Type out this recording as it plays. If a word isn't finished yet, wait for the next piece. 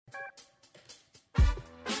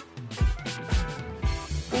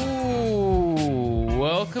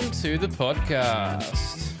to the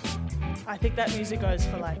podcast. I think that music goes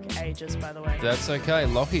for like ages, by the way. That's okay.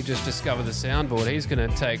 Lockie just discovered the soundboard. He's going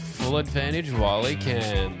to take full advantage while he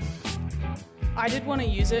can. I did want to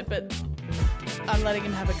use it, but I'm letting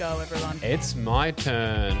him have a go, everyone. It's my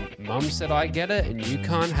turn. Mum said I get it and you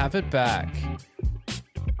can't have it back.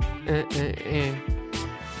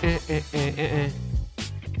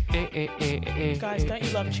 Guys, don't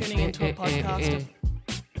you love tuning into a podcast?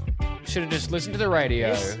 Should have just listened to the radio.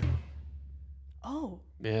 Yes. Oh,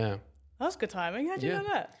 Yeah. that was good timing. How'd you Yeah. know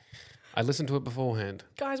that? I listened to it beforehand.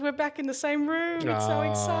 Guys, we're back in the same room. It's so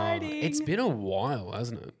exciting. It's been a while,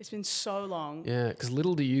 hasn't it? It's been so long. Yeah, because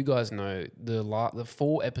little do you guys know, the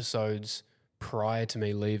 4 episodes prior to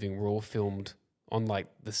me leaving were all filmed on like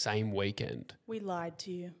the same weekend. We lied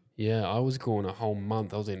to you. Yeah, I was gone a whole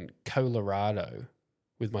month. I was in Colorado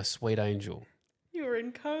with my sweet angel. You were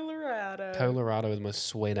in Colorado. Colorado with my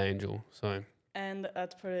sweet angel. So And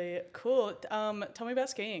that's pretty cool. Tell me about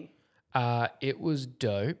skiing. it was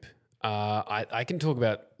dope. I can talk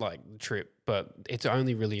about like the trip, but it's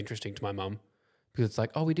only really interesting to my mum because it's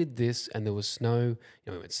like, oh, we did this and there was snow. You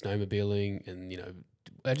know, we went snowmobiling and, you know,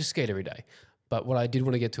 I just skate every day. But what I did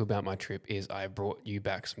want to get to about my trip is I brought you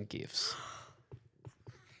back some gifts.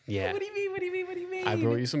 Yeah. What do you mean? What do you mean? What do you mean? I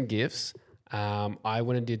brought you some gifts. I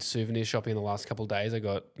went and did souvenir shopping in the last couple of days. I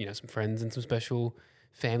got, you know, some friends and some special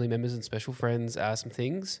family members and special friends, some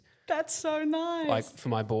things. That's so nice. Like for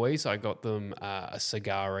my boys, I got them a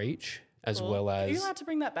cigar each, as Cool. well Are you as allowed to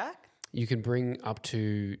bring that back? you can bring up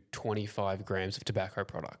to 25 grams of tobacco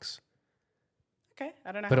products. Okay,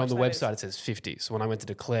 I don't know. But how on the much that website, it says 50. So when I went to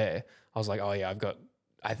declare, I was like, oh yeah,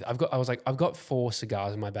 I've got 4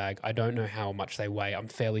 cigars in my bag. I don't know how much they weigh. I'm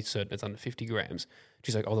fairly certain it's under 50 grams.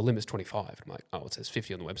 She's like, oh, the limit's 25. I'm like, oh, it says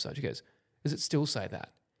 50 on the website. She goes, does it still say that?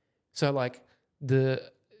 So like the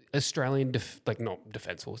Australian, not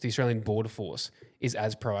Defence Force, the Australian Border Force is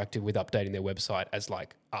as proactive with updating their website as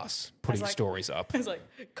like us putting like- stories up. It's like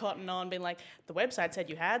Cotton On being like, the website said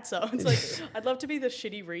you had some. It's like, I'd love to be the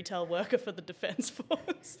shitty retail worker for the Defence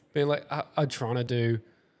Force. Being like, I'm trying to do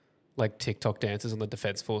like TikTok dances on the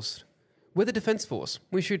Defence Force. We're the Defence Force.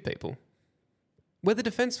 We shoot people. We're the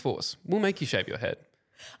Defence Force. We'll make you shave your head.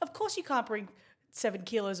 Of course you can't bring 7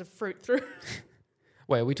 kilos of fruit through.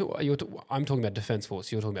 Wait, I'm talking about Defence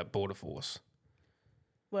Force. You're talking about Border Force.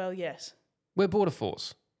 Well, yes. We're Border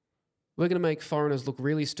Force. We're going to make foreigners look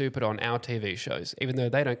really stupid on our TV shows, even though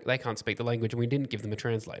they can't speak the language and we didn't give them a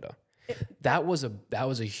translator. That was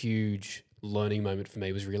a huge learning moment for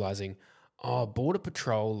me, was realizing, oh, Border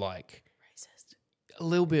Patrol, like Racist. a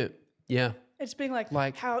little bit, yeah. It's being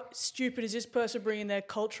like, how stupid is this person bringing their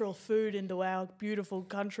cultural food into our beautiful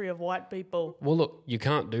country of white people? Well, look, you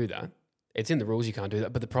can't do that. It's in the rules, you can't do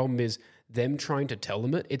that. But the problem is them trying to tell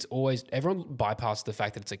them it's always, everyone bypasses the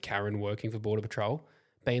fact that it's a Karen working for Border Patrol,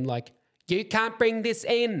 being like, you can't bring this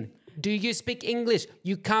in. Do you speak English?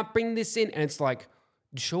 You can't bring this in. And it's like,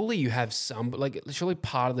 surely you have surely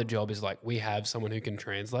part of the job is like, we have someone who can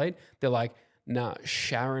translate. They're like, nah,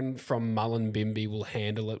 Sharon from Mullumbimby will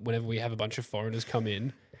handle it whenever we have a bunch of foreigners come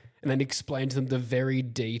in, and then explain to them the very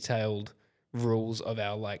detailed rules of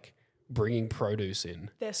our like bringing produce in.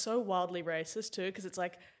 They're so wildly racist too, because it's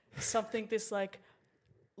like something this like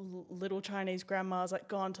little Chinese grandma's like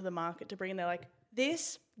gone to the market to bring, and they're like,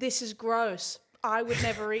 this is gross. I would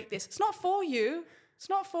never eat this. It's not for you. It's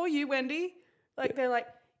not for you, Wendy. Like they're like,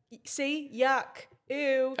 see, yuck.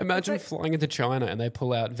 Ew. Imagine It's flying into China and they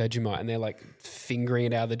pull out Vegemite and they're like fingering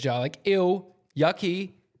it out of the jar, like, ew,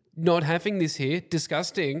 yucky, not having this here,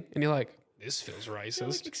 disgusting. And you're like, this feels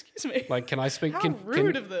racist. excuse me. Like, can I speak? How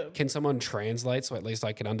rude of them. Can someone translate so at least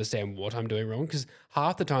I can understand what I'm doing wrong? Because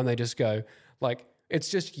half the time they just go, like, it's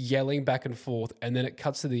just yelling back and forth. And then it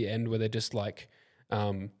cuts to the end where they're just like,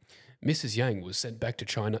 Mrs. Yang was sent back to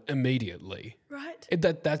China immediately. Right.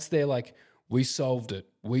 That's their like, we solved it.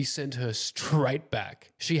 We sent her straight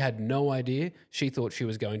back. She had no idea. She thought she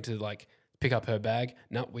was going to like pick up her bag.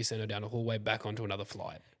 No, we sent her down a hallway back onto another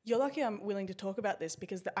flight. You're lucky I'm willing to talk about this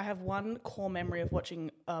because I have one core memory of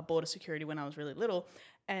watching Border Security when I was really little,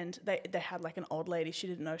 and they had like an old lady. She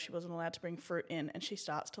didn't know she wasn't allowed to bring fruit in, and she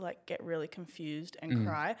starts to like get really confused and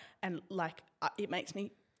cry, and like it makes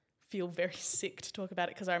me feel very sick to talk about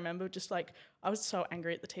it because I remember just like I was so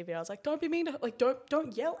angry at the TV. I was like, don't be mean to her. Like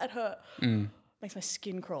don't yell at her. Makes my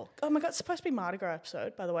skin crawl. Oh my God, it's supposed to be Mardi Gras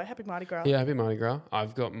episode, by the way. Happy Mardi Gras. Yeah, happy Mardi Gras.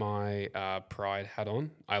 I've got my pride hat on.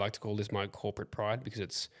 I like to call this my corporate pride because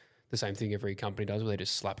it's the same thing every company does where they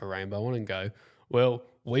just slap a rainbow on and go, well,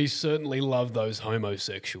 we certainly love those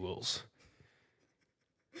homosexuals.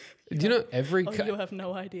 Do you know you have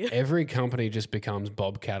no idea. every company just becomes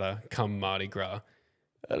Bob Catter come Mardi Gras.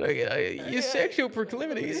 I don't get your sexual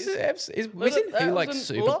proclivities. Isn't he like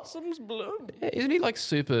super? Blossoms bloom. Yeah, isn't he like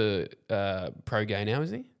super pro gay now?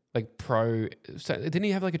 Is he like pro? So didn't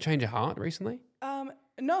he have like a change of heart recently?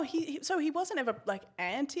 No, so he wasn't ever like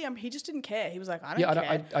anti. He just didn't care. He was like, I don't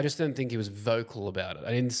care. I just didn't think he was vocal about it.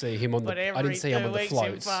 I didn't see him on the. I didn't see him on the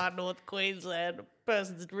floats. In far North Queensland, a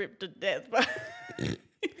person's ripped to death. But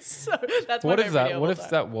so that's What if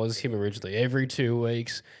that was him originally? Every 2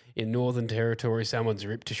 weeks in Northern Territory, someone's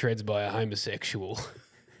ripped to shreds by a homosexual.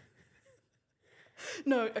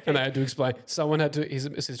 No, okay. And they had to explain. His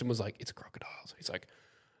assistant was like, it's crocodiles. He's like,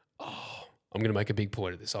 oh, I'm going to make a big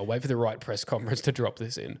point of this. I'll wait for the right press conference to drop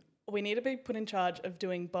this in. We need to be put in charge of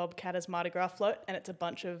doing Bob Catter's Mardi Gras float, and it's a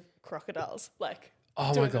bunch of crocodiles. Like,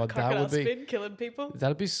 oh doing my God, the crocodile that would be spin, killing people.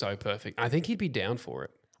 That'd be so perfect. I think he'd be down for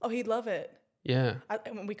it. Oh, he'd love it. Yeah.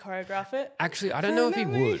 When we choreograph it. Actually, I don't know if he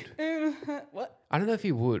would. What? I don't know if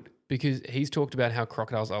he would because he's talked about how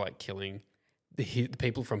crocodiles are like killing the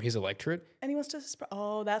people from his electorate. And he wants to.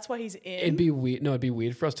 Oh, that's why he's in. It'd be weird. No, it'd be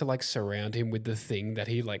weird for us to like surround him with the thing that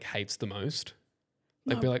he like hates the most.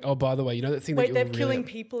 Like be like, oh, by the way, you know that thing that Wait, you're they're really killing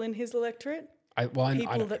people in his electorate?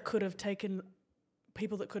 People that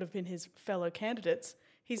could have been his fellow candidates.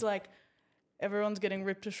 He's like, everyone's getting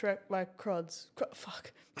ripped to Shrek like crods.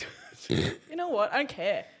 Fuck. You know what? I don't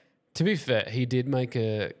care. To be fair, he did make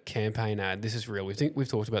a campaign ad. This is real. We've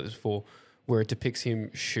talked about this before, where it depicts him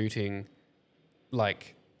shooting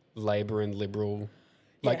like Labor and Liberal.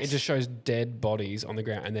 Like it just shows dead bodies on the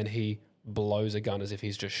ground, and then he blows a gun as if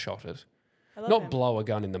he's just shot it. Not blow a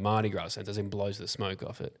gun in the Mardi Gras sense, as in blows the smoke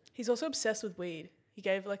off it. He's also obsessed with weed. He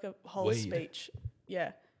gave like a whole speech.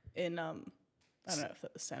 Yeah. In I don't know if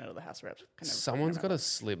the Senate or the House of Reps. Someone's got to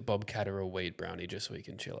slip Bob Catter a weed brownie just so he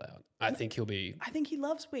can chill out. I think he'll be. I think he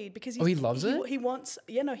loves weed because he loves it. He wants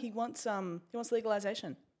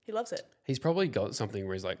legalization. He loves it. He's probably got something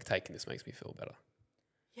where he's like, taking this makes me feel better.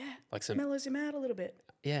 Yeah, like some mellows him out a little bit.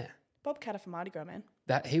 Yeah, Bob Catter for Mardi Gras, man.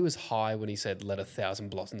 That he was high when he said "let 1,000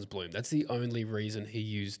 blossoms bloom." That's the only reason he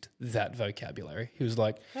used that vocabulary. He was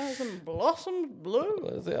like, "1,000 blossoms bloom."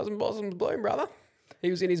 1,000 blossoms bloom, brother. He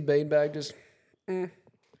was in his beanbag, just.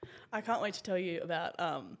 I can't wait to tell you about.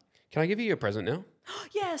 Can I give you a present now?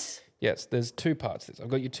 Yes. Yes, there's 2 parts to this. I've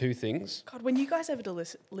got you 2 things. God, when you guys ever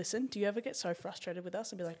listen, do you ever get so frustrated with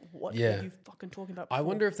us and be like, what are you fucking talking about before? I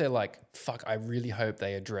wonder if they're like, fuck, I really hope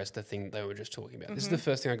they address the thing they were just talking about. Mm-hmm. This is the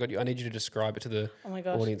first thing I got you. I need you to describe it to the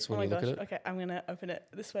audience when you look at it. Okay, I'm going to open it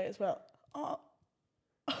this way as well. Oh.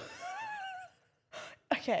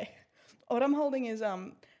 Okay. What I'm holding is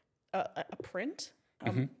a print.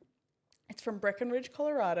 It's from Breckenridge,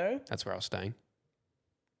 Colorado. That's where I was staying.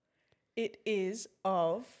 It is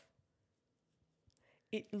of...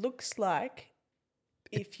 It looks like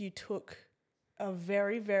if you took a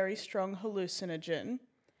very, very strong hallucinogen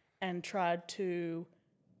and tried to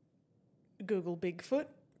Google Bigfoot.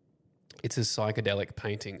 It's a psychedelic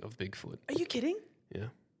painting of Bigfoot. Are you kidding? Yeah.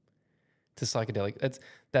 It's a psychedelic.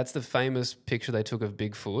 That's the famous picture they took of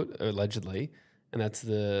Bigfoot, allegedly, and that's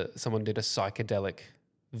someone did a psychedelic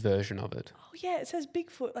version of it. Oh yeah, it says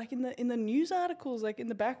Bigfoot like in the news articles, like in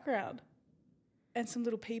the background. And some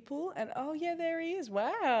little people, and oh yeah, there he is.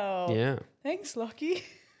 Wow. Yeah. Thanks, Lockie.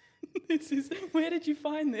 Where did you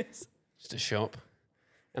find this? Just a shop.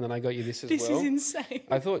 And then I got you this as well. This is insane.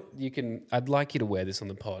 I thought I'd like you to wear this on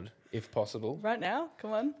the pod, if possible. Right now?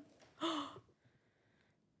 Come on.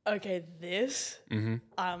 Okay, this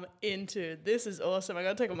I'm into. This is awesome. I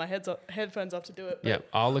gotta take all my headphones off to do it. Yeah,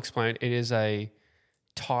 I'll explain. It is a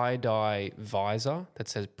tie-dye visor that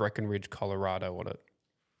says Breckenridge, Colorado on it.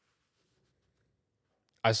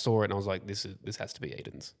 I saw it and I was like, this has to be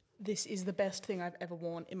Eden's. This is the best thing I've ever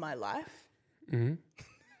worn in my life. Mm-hmm.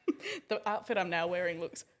 The outfit I'm now wearing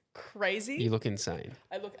looks crazy. You look insane.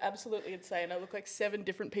 I look absolutely insane. I look like 7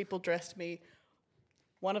 different people dressed me.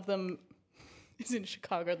 One of them is in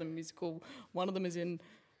Chicago, the musical. One of them is in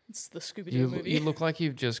the Scooby-Doo movie. You look like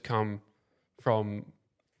you've just come from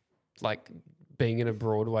like being in a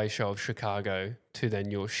Broadway show of Chicago to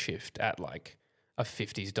then your shift at like a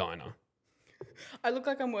 50s diner. I look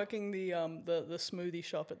like I'm working the smoothie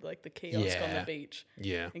shop at like the kiosk on the beach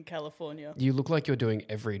in California. You look like you're doing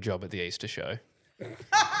every job at the Easter show.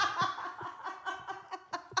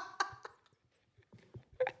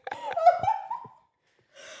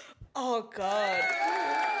 Oh, God.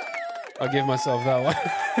 I'll give myself that one.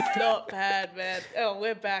 Not bad, man. Oh,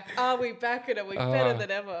 we're back. Are we back? And are we better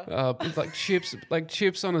than ever? Like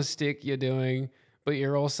chips on a stick you're doing, but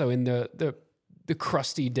you're also in the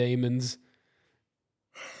crusty demons.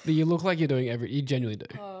 You look like you're doing you genuinely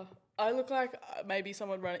do. I look like maybe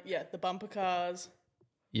someone running, the bumper cars.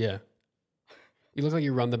 Yeah. You look like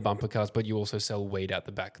you run the bumper cars, but you also sell weed out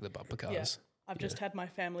the back of the bumper Yeah. cars. I've just had my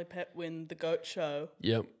family pet win the goat show.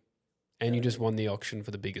 Yep. And you just won the auction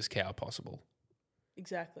for the biggest cow possible.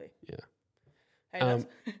 Exactly. Yeah. Hey,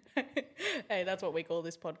 hey, that's what we call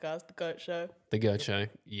this podcast, the goat show. The goat show.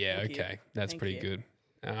 Yeah, Thank you. okay. That's Thank pretty you. good.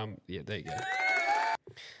 Yeah, there you go.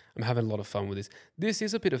 I'm having a lot of fun with this. This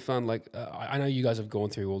is a bit of fun. Like, I know you guys have gone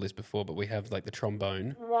through all this before, but we have like the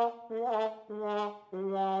trombone.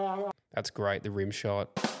 That's great. The rim shot.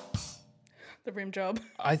 The rim job.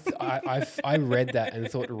 I read that and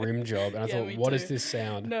thought rim job, and I Yeah, thought, me what too. is this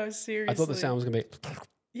sound? No, seriously. I thought the sound was gonna be.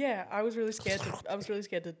 Yeah, I was really scared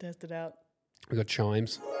to test it out. We got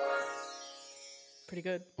chimes. Pretty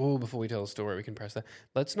good. Oh, before we tell a story, we can press that.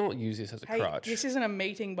 Let's not use this as a Hey, crutch. this isn't a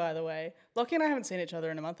meeting, by the way. Lockie and I haven't seen each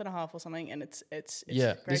other in a month and a half or something, and it's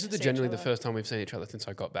Yeah, great this to is see generally each the other. first time we've seen each other since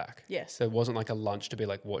I got back. Yes. So it wasn't like a lunch to be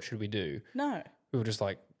like, what should we do? No. We were just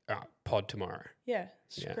like, pod tomorrow. Yeah.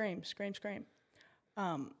 Yeah. Scream.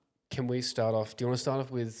 Can we start off? Do you want to start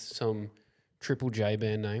off with some Triple J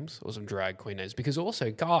band names or some drag queen names? Because also,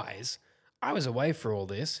 guys, I was away for all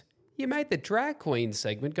this. You made the drag queen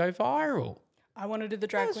segment go viral. I want to do the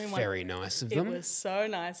drag That's queen one. very nice of It them. was so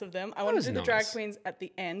nice of them. I want to was do the drag nice. queens at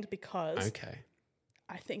the end because Okay.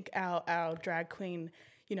 I think our drag queen,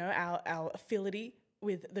 you know, our affinity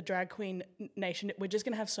with the drag queen nation, we're just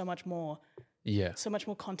going to have so much more Yeah.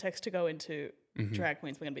 context to go into drag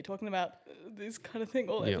queens. We're going to be talking about this kind of thing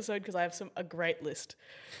all Yep. episode because I have a great list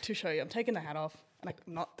to show you. I'm taking the hat off and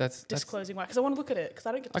I'm not That's disclosing why because I want to look at it because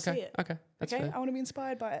I don't get to see okay. it. Okay. That's Okay, fair. I want to be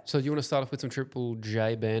inspired by it. So you want to start off with some Triple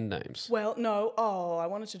J band names? Well, no. Oh, I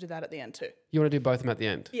wanted to do that at the end too. You want to do both of them at the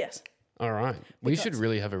end? Yes. All right. We should Because-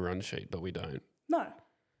 really have a run sheet, but we don't. No.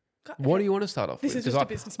 What do you want to start off This with? is 'Cause just a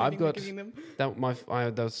business meeting we're giving them.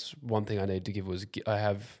 that's one thing I need to give was I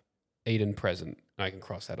have Eden present. I can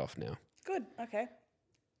cross that off now. Good. Okay.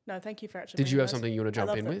 No, thank you for actually. Did you bringing have those. something you want to I jump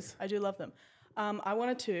love in them. with? I do love them. I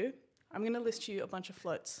wanted to. I'm going to list you a bunch of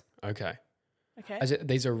floats. Okay. Okay.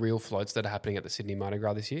 These are real floats that are happening at the Sydney Mardi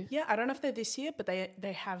Gras this year? Yeah, I don't know if they're this year, but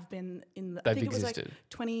they have been in the. I They've think it was existed. like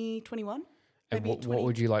 2021. And Maybe what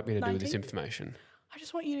would you like me to do with this 2019? information? I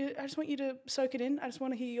just want you to soak it in. I just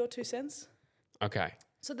want to hear your 2 cents. Okay.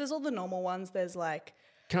 So there's all the normal ones. There's like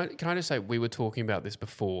Can I just say, we were talking about this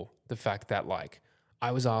before, the fact that like,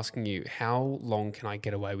 I was asking you, how long can I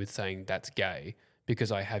get away with saying that's gay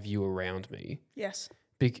because I have you around me? yes.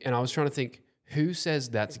 And I was trying to think, who says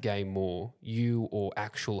that's gay more, you or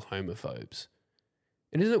actual homophobes?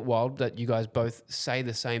 And isn't it wild that you guys both say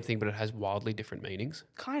the same thing, but it has wildly different meanings?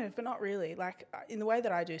 Kind of, but not really. Like in the way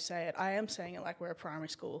that I do say it, I am saying it like we're a primary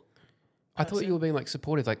school. I thought you were being like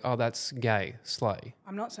supportive, like, oh, that's gay, slay.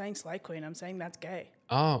 I'm not saying slay queen. I'm saying that's gay.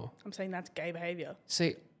 Oh, I'm saying that's gay behavior.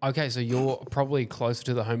 see, okay, so you're probably closer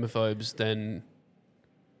to the homophobes than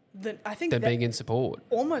I think than that being in support.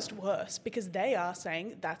 almost worse because they are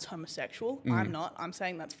saying that's homosexual. Mm. I'm not. I'm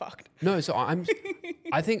saying that's fucked. No, so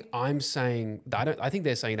I think I'm saying that I think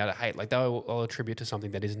they're saying that I hate. Like they'll attribute to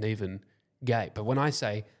something that isn't even gay. But when I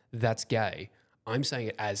say that's gay, I'm saying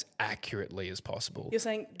it as accurately as possible. You're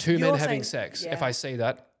saying Two men you're having saying- sex. yeah, If I say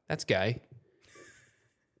that, that's gay.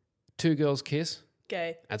 Two girls kiss,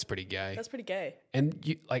 gay, that's pretty gay. that's pretty gay. And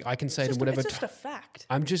you, like I can say It's to whatever. it's just a fact.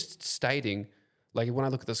 I'm just stating, like when I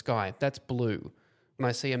look at the sky, that's blue. When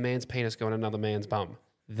I see a man's penis go on another man's bum,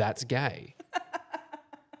 that's gay.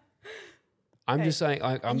 I'm just saying,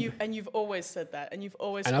 like, I'm, And you've always said that, and you've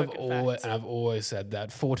always and I've spoken always facts. and I've always said that.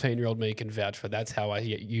 14-year-old me can vouch for that's how I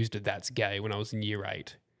used it. That's gay when I was in year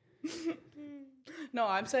 8. No,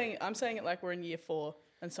 I'm saying it like we're in year 4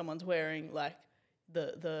 and someone's wearing like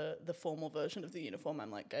the formal version of the uniform.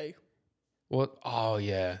 I'm like gay. What? Oh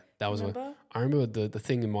yeah, that was what Remember? I remember. The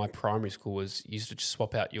thing in my primary school was you used to just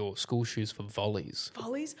swap out your school shoes for volleys.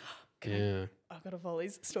 Volleys. Yeah, I've got a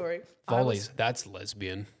volleys story. volleys. That's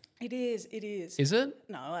lesbian. It is. It is. Is it?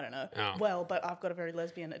 No, I don't know. Oh. Well, but I've got a very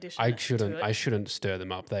lesbian addition. I to shouldn't. it. I shouldn't stir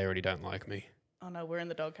them up. They already don't like me. Oh no, we're in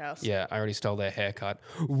the doghouse. Yeah, I already stole their haircut.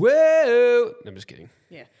 Whoa! I'm just kidding.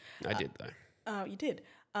 Yeah. I did though. Oh, you did.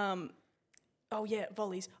 Oh yeah,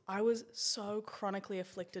 volleys. I was so chronically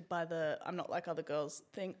afflicted by the "I'm not like other girls"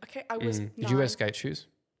 thing. Okay, I was. Did you wear 9. skate shoes?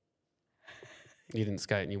 You didn't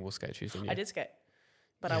skate and you wore skate shoes, didn't you? I did skate,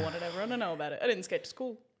 but I wanted everyone to know about it. I didn't skate to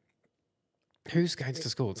school. Who skates to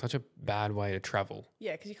school? It's such a bad way to travel.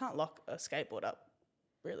 Yeah, because you can't lock a skateboard up,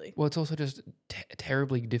 really. Well, it's also just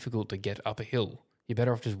terribly difficult to get up a hill. You're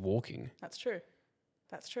better off just walking. That's true.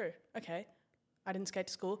 That's true. Okay. I didn't skate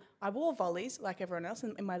to school. I wore volleys like everyone else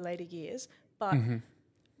in my later years, but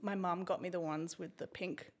my mum got me the ones with the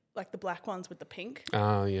pink, like the black ones with the pink.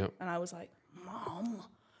 Oh, yeah. And I was like, Mom,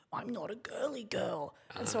 I'm not a girly girl.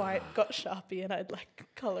 And so I got Sharpie and I'd like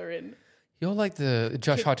colour in. You're like the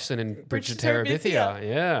Josh Hutcherson in Bridge to Terabithia.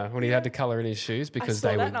 Yeah, when he had to colour in his shoes because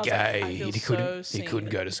they saw that were and I was like, I gay. feel He couldn't seen.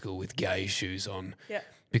 go to school with gay shoes on. Yeah.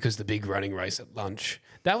 Because the big running race at lunch.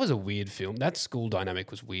 That was a weird film. That school dynamic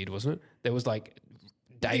was weird, wasn't it? There was like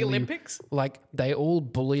daily The Olympics? like they all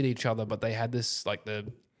bullied each other, but they had this like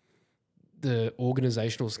the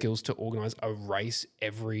organizational skills to organize a race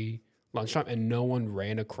every lunchtime, and no one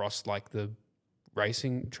ran across like the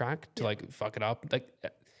racing track to like fuck it up. Like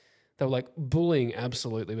they were like, bullying,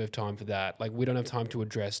 absolutely, we have time for that. Like we don't have time to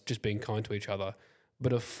address just being kind to each other,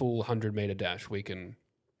 but a full 100-meter dash we can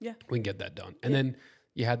get that done. And then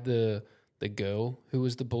you had the girl who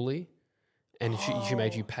was the bully, and she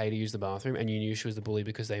made you pay to use the bathroom, and you knew she was the bully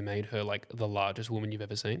because they made her like the largest woman you've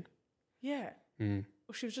ever seen. Yeah.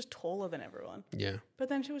 Well, she was just taller than everyone. Yeah. But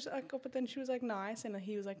then she was like nice, and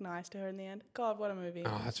he was like nice to her in the end. God, what a movie!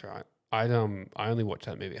 Oh, that's right. I only watched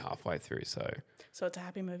that movie halfway through, so So it's a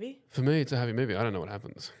happy movie. for me it's a happy movie. I don't know what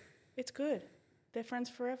happens. It's good. They're friends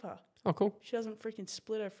forever. Oh, cool. She doesn't freaking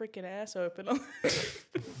split her freaking ass open.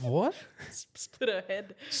 What? Split her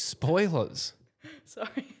head. Spoilers.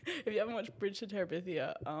 Sorry. If you haven't watched Bridge to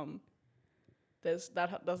Terabithia,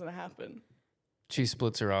 that doesn't happen. She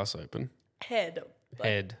splits her ass open. Head.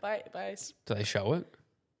 Head. By Do they show it?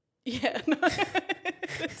 yeah. No.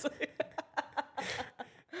 It's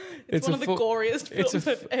It's one a of the full- goriest it's a films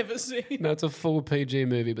I've ever seen. No, it's a full PG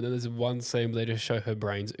movie, but then there's one scene where they just show her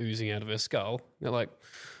brains oozing out of her skull. They're like,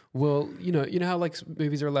 well, you know how like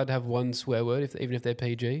movies are allowed to have one swear word even if they're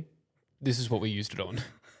PG? This is what we used it on.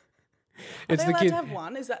 Are they allowed to have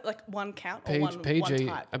one? Is that like one count or one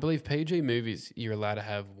type? I believe PG movies, you're allowed to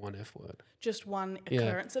have one F word. Just one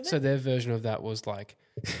occurrence of it? So their version of that was like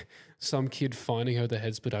some kid finding her with her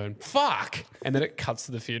head split open, fuck! And then it cuts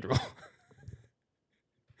to the funeral.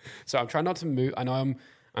 So I'm trying not to move. I know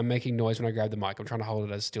I'm making noise when I grab the mic. I'm trying to hold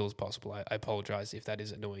it as still as possible. I apologize if that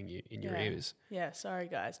is annoying you in your ears. Yeah, sorry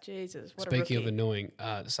guys. Jesus, what Speaking a of rookie. annoying,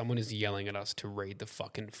 someone is yelling at us to read the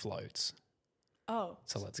fucking floats. Oh,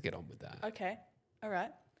 So let's get on with that. okay. All right.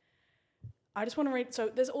 I just want to read. So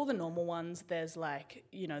there's all the normal ones. There's like,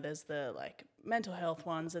 there's the like mental health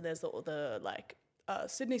ones, and there's the like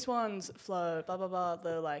Sydney Swans float, blah blah blah.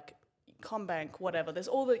 The like Combank, whatever. There's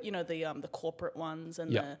all the the corporate ones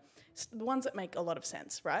and the ones that make a lot of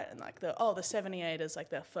sense, right? And like the 78 is like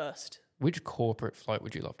their first. Which corporate float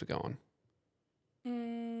would you love to go on?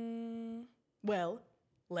 Well,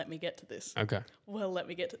 let me get to this. Okay. Well, let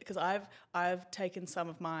me get to because I've taken some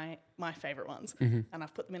of my favorite ones and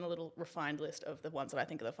I've put them in a little refined list of the ones that I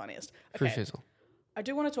think are the funniest. For Okay, shizzle. I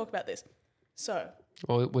do want to talk about this. So,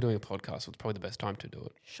 Well, we're doing a podcast, so it's probably the best time to do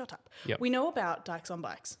it. shut up. Yep. We know about Dykes on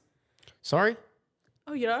Bikes. Sorry?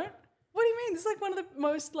 Oh, you don't? What do you mean? This is like one of the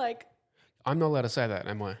most like I'm not allowed to say that,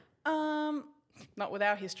 am I? not with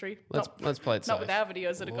our history. Let's play it safe. Not with our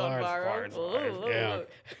videos that have gone viral. It's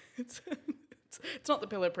fine. Yeah. It's not the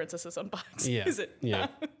Pillow Princesses on bikes, Yeah. is it? Yeah.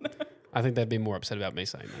 I think they'd be more upset about me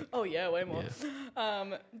saying that. Oh yeah, way more.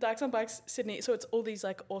 Dykes on Bikes, Sydney. So it's all these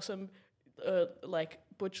like awesome, like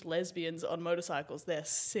butch lesbians on motorcycles. They're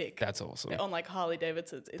sick. That's awesome. They're on like Harley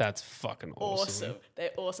Davidsons. It's That's fucking awesome. awesome.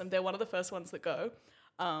 They're awesome. They're one of the first ones that go.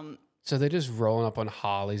 So they're just rolling up on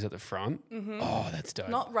Harleys at the front. Mm-hmm. Oh, that's dope.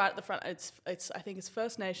 Not right at the front. It's I think it's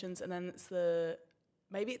First Nations, and then it's the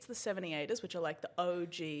 78ers, which are like the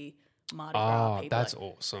OG Mardi Gras Oh, people. that's Like,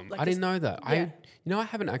 awesome. like I didn't know that. yeah. I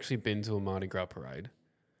haven't actually been to a Mardi Gras parade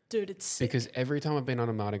dude, it's sick. because every time I've been on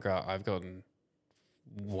a Mardi Gras, I've gotten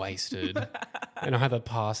wasted and either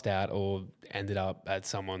passed out or ended up at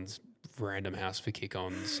someone's random house for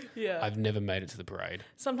kick-ons. Yeah. I've never made it to the parade.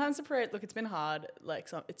 Sometimes the parade, look, it's been hard. Like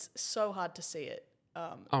it's so hard to see it.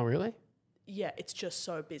 Oh, really? Yeah, it's just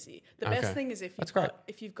so busy. The Okay. best thing is if That's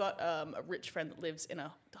you've got a rich friend that lives in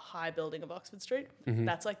a high building of Oxford Street,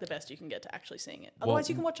 that's like the best you can get to actually seeing it. Otherwise,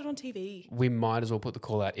 you can watch it on TV. We might as well put the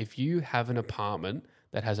call out. If you have an apartment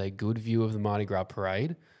that has a good view of the Mardi Gras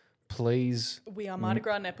parade, please We are Mardi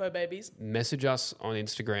Gras Nepo babies. message us on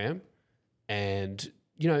Instagram and,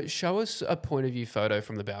 show us a point of view photo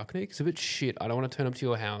from the balcony because if it's shit, I don't want to turn up to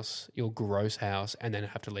your house, your gross house, and then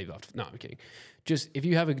have to leave after. No, I'm kidding. Just if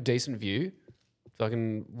you have a decent view,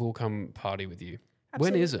 we'll come party with you.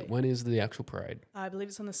 When is it? Absolutely. When is the actual parade? I believe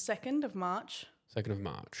it's on the 2nd of March. 2nd of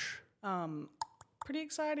March. Pretty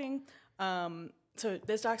exciting. So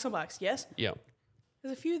there's Dykes on Bikes, yes. Yeah.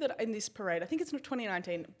 There's a few that in this parade, I think it's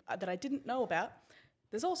 2019, that I didn't know about.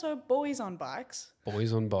 There's also Boys on Bikes.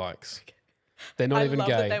 Boys on bikes. They're not I even love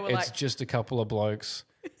that gay. they were It's like- just a couple of blokes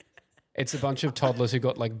It's a bunch of toddlers who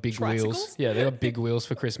got like big wheels. Tricycles? Yeah, they got big wheels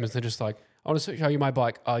for Christmas. They're just like, I want to show you my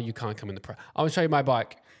bike. Oh, you can't come in the parade. I want to show you my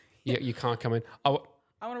bike. Yeah, you can't come in. Oh,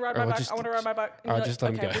 I want to ride my bike. I want to ride my bike. And I'll you're just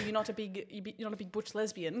like, let 'em okay, go. well, you're not a big butch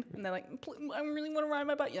lesbian, and they're like, I really want to ride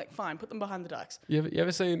my bike. You're like, fine, put them behind the dikes. you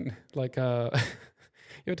ever seen like you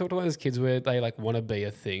ever talked to one of those kids where they like want to be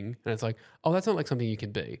a thing and it's like, oh, that's not like something you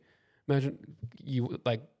can be. Imagine you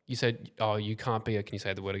said, oh, you can't be a, can you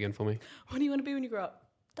say the word again for me? What do you want to be when you grow up?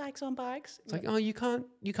 Dykes on bikes. It's like, oh, you can't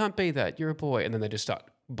be that. You're a boy. And then they just start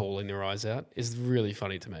bawling their eyes out. It's really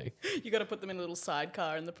funny to me. You got to put them in a little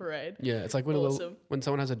sidecar in the parade. Yeah, it's like when Awesome. when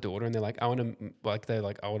someone has a daughter and they're like, I want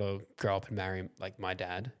to grow up and marry like my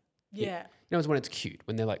dad. Yeah. You know, it's when it's cute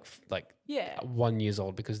when they're like Yeah. 1 year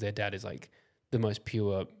old because their dad is like the most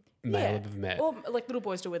pure male Yeah. I've ever met. Or like little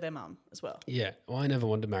boys do with their mum as well. Yeah. Well, I never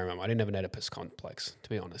wanted to marry my mum. I didn't have an Oedipus complex, to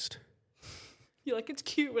be honest. You're like, it's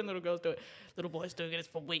cute when little girls do it. Little boys doing it, it's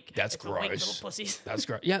for weak. That's it's for weak gross. little pussies. That's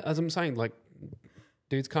great. Yeah, as I'm saying, like,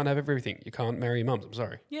 dudes can't have everything. You can't marry your mums. I'm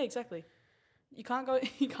sorry. Yeah, exactly. You can't go.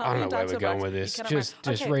 You can't. I don't be know where dykes we're on going bikes. with You this. cannot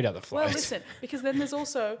Just marry- read out the Well, flows. listen, because then there's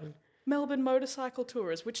also Melbourne motorcycle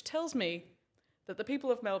tours, which tells me that the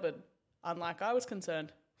people of Melbourne, unlike I was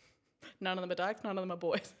concerned, none of them are dykes, none of them are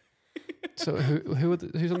boys. So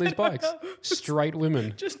who's on these bikes? Straight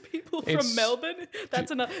women. Just people It's- from Melbourne. That's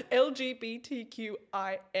another LGBTQIM.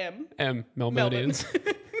 Melbournians.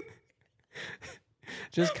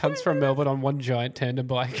 Just comes from Melbourne on one giant tandem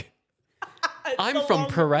bike. I'm from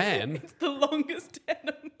Paran. It's the longest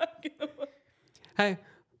tandem bike in the world. Hey,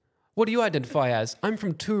 what do you identify as? I'm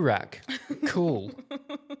from Toorak. Cool.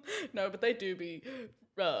 No, but they do be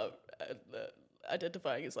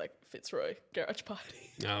identifying as like Fitzroy Garage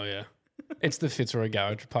Party. Oh yeah, it's the Fitzroy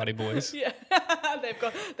Garage Party boys. Yeah,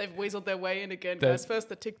 they've weaseled their way in again, guys. First,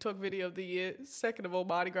 the TikTok video of the year. Second of all,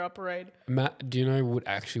 Mardi Gras parade. Matt, do you know what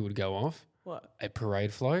actually would go off? What? A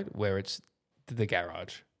parade float where it's the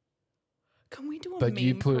garage. Can we do a But meme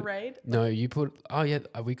you put parade? no, you put. Oh yeah,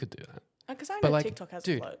 we could do that. Because I know But like, TikTok has a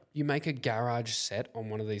dude, float. you make a garage set on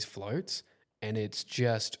one of these floats, and it's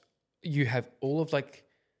just you have all of like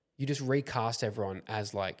you just recast everyone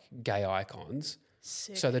as like gay icons.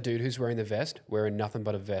 Sick. So the dude who's wearing the vest, wearing nothing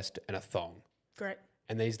but a vest and a thong, Great.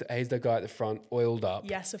 and he's the guy at the front, oiled up,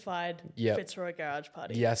 Yassified Yep. Fitzroy Garage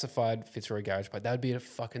Party. yassified Fitzroy Garage Party. That would be a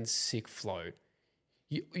fucking sick float.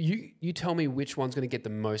 You tell me which one's going to get the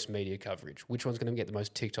most media coverage, which one's going to get the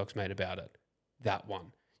most TikToks made about it. That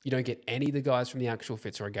one. You don't get any of the guys from the actual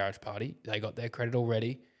Fitzroy Garage Party. They got their credit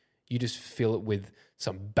already. You just fill it with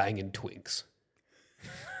some banging twinks.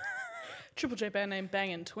 Triple J band name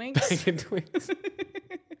Bangin' Twinks. Banging twinks.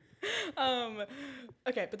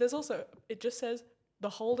 Okay, but there's also, it just says the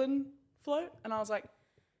Holden float. And I was like,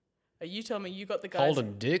 are you telling me you got the guys?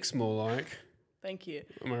 Holding dicks, more like. Thank you.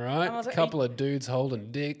 Am I right? I was like, Couple of dudes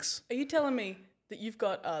holding dicks. Are you telling me that you've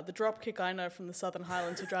got the dropkick I know from the Southern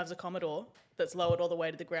Highlands who drives a Commodore that's lowered all the way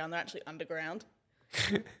to the ground? They're actually underground.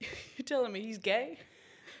 You're telling me he's gay?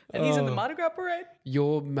 And he's in the Mardi Gras parade?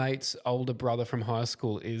 Your mate's older brother from high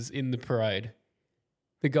school is in the parade.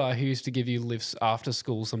 The guy who used to give you lifts after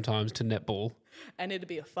school sometimes to netball. And it'd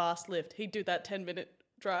be a fast lift. He'd do that 10-minute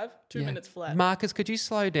drive, 2 Yeah. minutes flat. Marcus, could you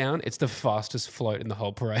slow down? It's the fastest float in the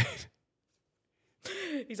whole parade.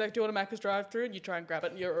 He's like, do you want a Macca's drive-through? And you try and grab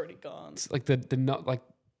it and you're already gone. It's like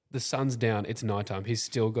the sun's down, it's nighttime. He's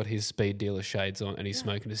still got his speed dealer shades on and he's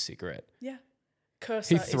smoking a cigarette. Yeah.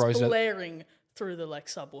 Cursor is throws it- blaring through the like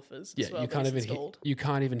subwoofers Yeah, as well. you can't that he's even installed. you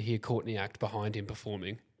can't even hear Courtney Act behind him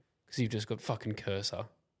performing because you've just got fucking Cursor.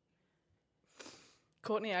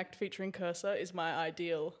 Courtney Act featuring Cursor is my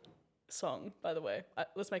ideal song, by the way.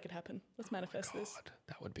 Let's make it happen. Let's manifest this. God,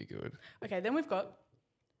 that would be good. Okay, then we've got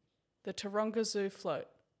the Taronga Zoo float.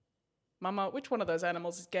 Mama, which one of those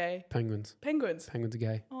animals is gay? Penguins. Penguins. Penguins are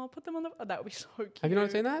gay. Oh, put them on the... Oh, that would be so cute. Have you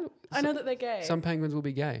not seen that? I know that they're gay. Some penguins will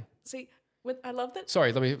be gay. See, I love that...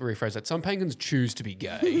 Sorry, let me rephrase that. Some penguins choose to be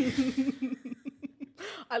gay.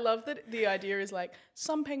 I love that the idea is like,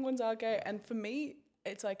 some penguins are gay, and for me,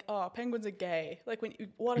 it's like, oh, penguins are gay. Like,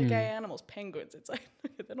 what are gay animals? Penguins. It's like,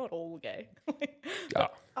 they're not all gay.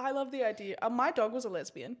 But I love the idea. My dog was a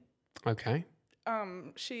lesbian. Okay.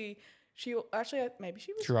 She actually, maybe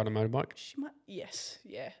she was... Did you ride a motorbike? She might, yes,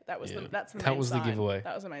 yeah. That's the That main was the sign. giveaway.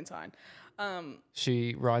 That was the main sign.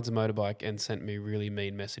 She rides a motorbike and sent me really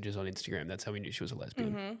mean messages on Instagram. That's how we knew she was a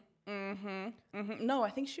lesbian. No, I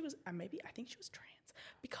think she was. I think she was trans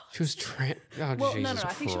because She was oh, Well, Jesus no.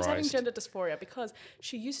 I think she was having Christ. gender dysphoria because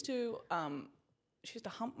she used to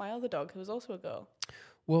hump my other dog who was also a girl.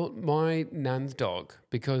 Well, my nan's dog,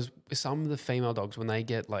 because some of the female dogs, when they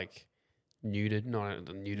get like neutered, not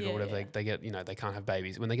neutered or whatever. Yeah. They get, they can't have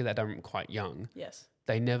babies. When they get that done quite young, Yes.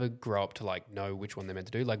 they never grow up to like know which one they're meant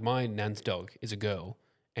to do. Like my nan's dog is a girl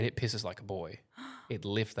and it pisses like a boy. It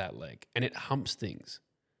lifts that leg and it humps things.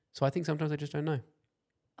 So I think sometimes they just don't know.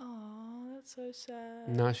 Oh, that's so sad.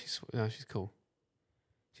 No, she's cool.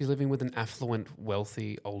 She's living with an affluent,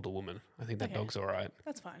 wealthy older woman. I think that Okay. dog's all right.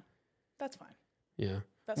 That's fine. That's fine. Yeah.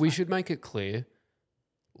 That's We fine. should make it clear,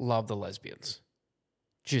 love the lesbians.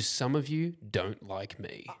 Just some of you don't like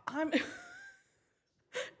me. I'm.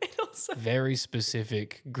 It also. Very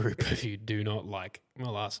specific group of you do not like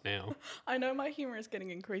us now. I know my humor is getting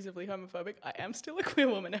increasingly homophobic. I am still a queer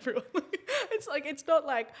woman, everyone. It's not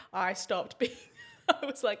like I stopped being. I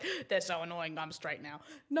was like, they're so annoying, I'm straight now.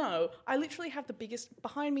 No, I literally have the biggest,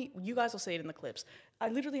 behind me, you guys will see it in the clips, I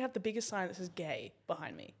literally have the biggest sign that says gay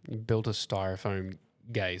behind me. You built a styrofoam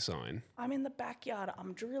gay sign. I'm in the backyard,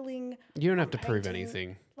 I'm drilling. You don't have I'm to prove painting.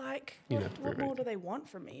 anything. Like, You what, don't have to what prove more anything. do they want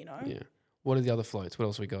from me, you know? Yeah. What are the other floats? What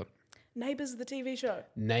else we got? Neighbours, the TV show.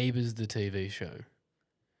 Neighbours, the TV show.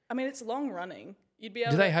 I mean, it's long running. You'd be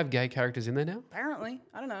able Do to. they have gay characters in there now? Apparently.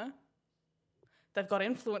 I don't know. They've got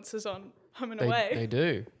influencers on Home and Away. They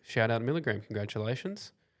do. Shout out Milligram.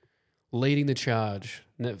 Congratulations. Leading the charge.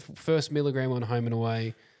 First Milligram on Home and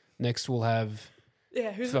Away. Next we'll have...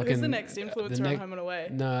 Yeah, who's fucking, the next influencer on Home and Away?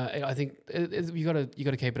 Nah, I think you got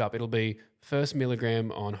to keep it up. It'll be first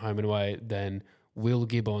Milligram on Home and Away, then Will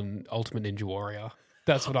Gibb on Ultimate Ninja Warrior.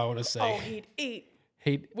 That's what I want to see. Oh, he'd eat.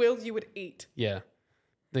 He'd Will, you would eat. Yeah.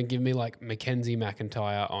 Then give me like Mackenzie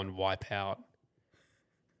McIntyre on Wipeout.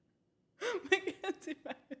 Mackenzie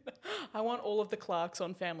McIntyre. I want all of the Clarks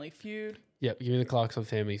on Family Feud. Yep, give me the Clarks on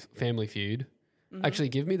Family Feud. Mm-hmm. Actually,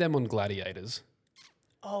 give me them on Gladiators.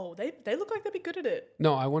 Oh, they look like they'd be good at it.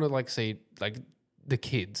 No, I want to like see like the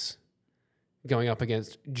kids going up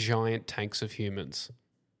against giant tanks of humans.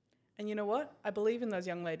 And you know what? I believe in those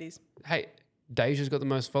young ladies. Hey, Deja's got the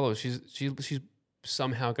most followers. She's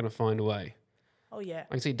somehow going to find a way. Oh, yeah.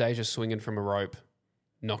 I can see Deja swinging from a rope,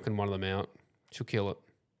 knocking one of them out. She'll kill it.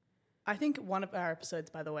 I think one of our episodes,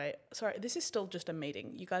 by the way, sorry, this is still just a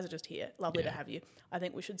meeting. You guys are just here. Lovely to Yeah. have you. I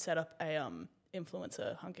think we should set up a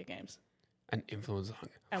influencer Hunger Games. An influencer.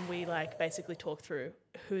 And we like basically talk through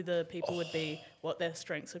who the people would be, what their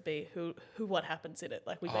strengths would be, who what happens in it.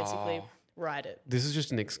 Like we basically write it. This is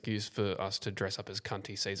just an excuse for us to dress up as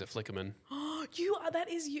cunty Caesar Flickerman. You are, that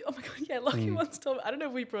is you. Oh my God. Yeah. Lockie once told me, I don't know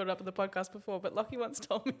if we brought it up in the podcast before, but Lockie once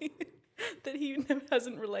told me that he never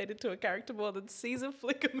hasn't related to a character more than Caesar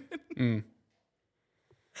Flickerman.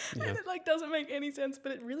 Yeah. And it like doesn't make any sense,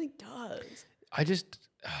 but it really does.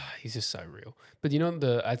 He's just so real. But you know,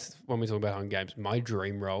 that's when we talk about Hunger Games, my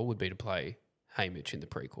dream role would be to play Haymitch in the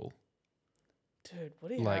prequel. Dude,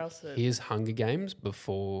 what are you Like else? his Hunger Games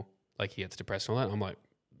before like he gets depressed and all that. I'm like,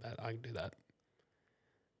 I can do that.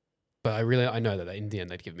 But I know that in the end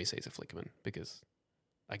they'd give me Caesar Flickerman because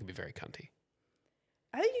I can be very cunty.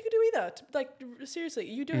 I think you could do either. Like seriously,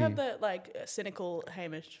 you do have that like cynical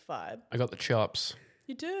Hamish vibe. I got the chops.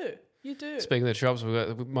 You do. You do. Speaking of the chops,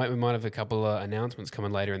 we might have a couple announcements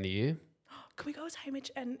coming later in the year. Can we go as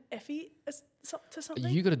Hamish and Effie to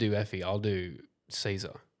something? You got to do Effie. I'll do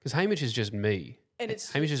Caesar because Haymitch is just me. And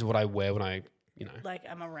it's Haymitch is what I wear when I, like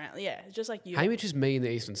I'm around. Yeah, it's just like you. Haymitch is me in the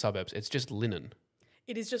eastern suburbs. It's just linen.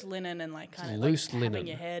 It is just linen and like kind of loose like having linen.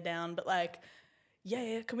 your hair down, but like,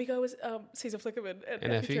 yeah. Can we go as Caesar Flickerman and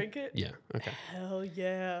And Effie Effie? Trinket? Yeah. Okay. Hell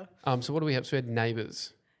yeah. So what do we have? So we had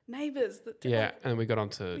neighbours. Neighbours. Yeah, and then we got on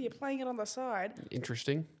You're to playing it on the side.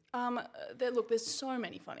 interesting. There's so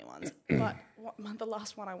many funny ones, but the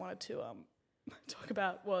last one I wanted to talk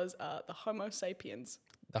about was the Homo sapiens.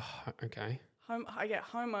 Okay. I get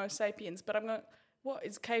Homo sapiens, but I'm going. What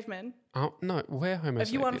is cavemen? Oh no, we're Homo Have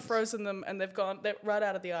you sapiens. unfrozen them and they're right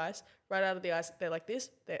out of the ice? Right out of the ice, they're like this.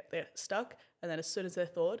 They're stuck, and then as soon as they're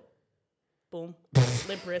thawed, boom,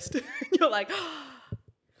 limp wrist. You're like.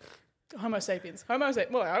 Homo sapiens. Homo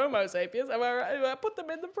sapiens. Am I right? I put them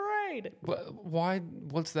in the parade. Why?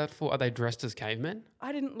 What's that for? Are they dressed as cavemen?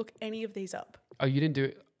 I didn't look any of these up. Oh, you didn't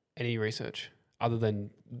do any research other than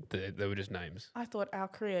they were just names. I thought our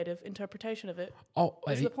creative interpretation of it Oh,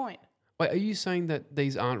 was the point. wait, are you saying that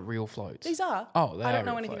these aren't real floats? These are. Oh, they I are don't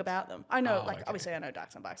know real anything floats. about them. I know, Oh, like, okay. obviously I know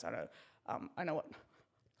Dykes and Bikes. I know what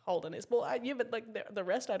Holden is. Well, yeah, but like the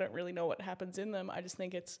rest, I don't really know what happens in them. I just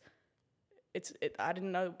think I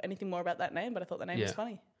didn't know anything more about that name, but I thought the name was Yeah.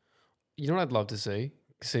 funny. You know what I'd love to see?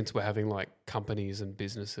 Since we're having like companies and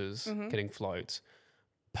businesses Mm-hmm. getting floats,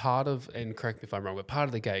 part of, and correct me if I'm wrong, but part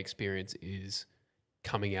of the gay experience is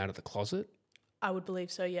coming out of the closet. I would believe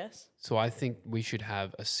so, yes. So I think we should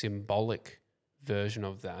have a symbolic version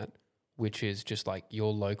of that which is just like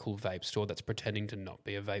your local vape store that's pretending to not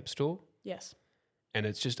be a vape store. Yes. And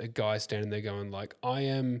it's just a guy standing there going like, I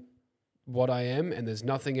am what I am and there's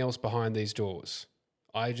nothing else behind these doors.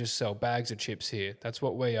 I just sell bags of chips here. That's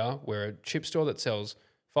what we are. We're a chip store that sells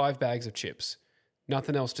 5 bags of chips.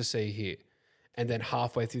 Nothing else to see here. And then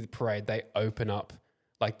halfway through the parade, they open up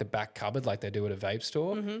like the back cupboard like they do at a vape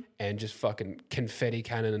store and just fucking confetti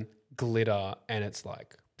cannon, glitter, and it's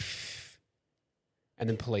like, pfft. And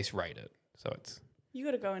then police raid it. So it's... You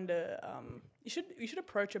got to go into you should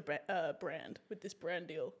approach a brand with this brand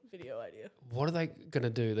deal video idea. What are they going to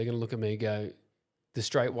do? They're going to look at me and go, the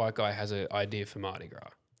straight white guy has an idea for Mardi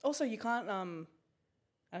Gras. Also, you can't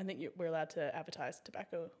I don't think we're allowed to advertise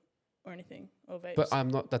tobacco or anything or vapes. But I'm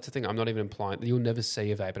not, that's the thing, I'm not even implying, you'll never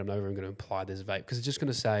see a vape, but I'm not even going to imply there's a vape because it's just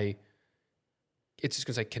going to say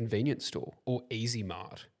convenience store or Easy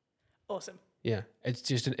Mart. Awesome. Yeah, it's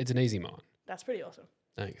just, it's an Easy Mart. That's pretty awesome.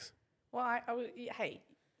 Thanks. Well, hey,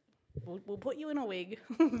 we'll put you in a wig.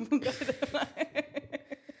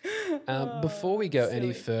 Before we go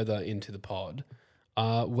any silly. further into the pod,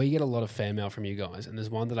 we get a lot of fan mail from you guys, and there's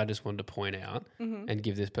one that I just wanted to point out and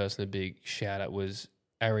give this person a big shout out was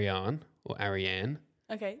Ariane or Ariane.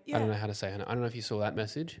 Okay, yeah. I don't know how to say her name. I don't know if you saw that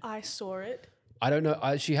message. I saw it. I don't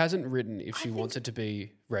know. She hasn't written if she wants it to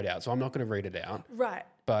be read out, so I'm not going to read it out. Right.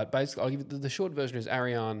 But basically, I'll give you the short version is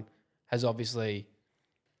Ariane has obviously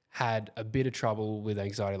had a bit of trouble with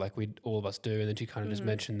anxiety like all of us do, and then she kind of just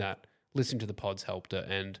mentioned that listening to the pods helped her,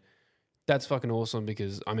 and that's fucking awesome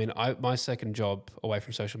because, I mean, my second job away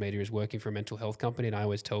from social media is working for a mental health company, and I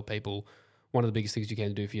always tell people one of the biggest things you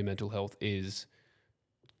can do for your mental health is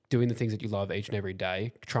doing the things that you love each and every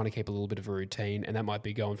day, trying to keep a little bit of a routine, and that might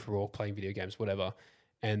be going for a walk, playing video games, whatever.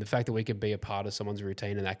 And the fact that we could be a part of someone's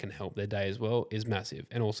routine and that can help their day as well is massive.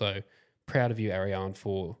 And also proud of you, Ariane,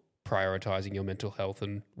 for prioritizing your mental health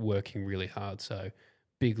and working really hard. So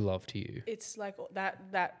big love to you. It's like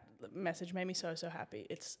that message made me so happy.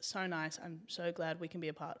 It's so nice. I'm so glad we can be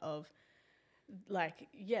a part of, like,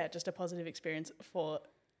 yeah, just a positive experience for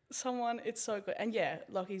someone. It's so good. And yeah,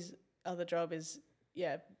 Lockie's other job is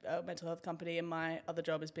a mental health company, and my other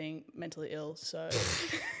job is being mentally ill. So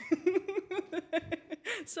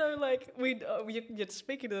so like you're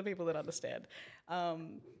speaking to the people that understand.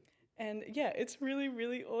 And yeah, it's really,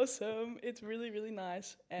 really awesome. It's really, really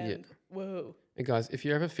nice. And whoa. And guys, if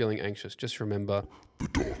you're ever feeling anxious, just remember the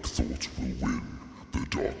dark thoughts will win. The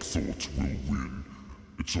dark thoughts will win.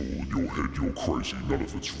 It's all in your head. You're crazy. None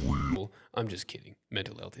of it's real. I'm just kidding.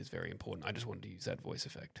 Mental health is very important. I just wanted to use that voice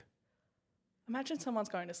effect. Imagine someone's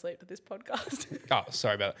going to sleep to this podcast. Oh,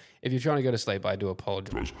 sorry about that. If you're trying to go to sleep, I do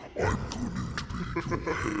apologize. I'm going to be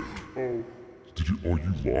in your head. Oh,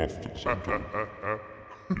 you laughed at the same time.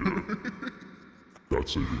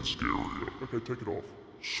 That's even scarier. Okay, take it off.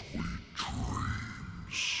 Sweet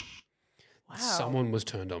dreams. Wow. Someone was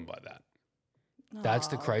turned on by that. That's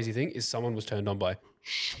the crazy thing, is someone was turned on by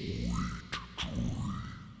Sweet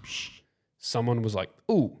dreams. someone was like,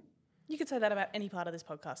 ooh. You could say that about any part of this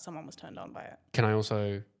podcast. Someone was turned on by it. Can I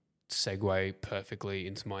also segue perfectly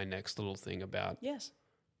into my next little thing about Yes.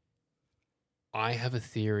 I have a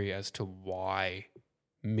theory as to why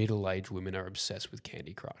middle-aged women are obsessed with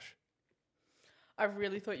Candy Crush. I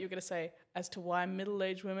really thought you were going to say as to why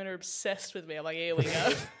middle-aged women are obsessed with me. I'm like, here we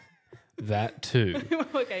go. That too.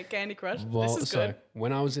 Okay, Candy Crush. Well, this is so good.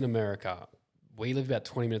 when I was in America, we lived about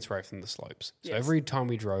 20 minutes away from the slopes. So Yes. every time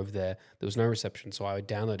we drove there was no reception. So I would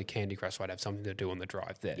download a Candy Crush so I'd have something to do on the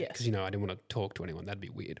drive there. Yes. Because, I didn't want to talk to anyone. That'd be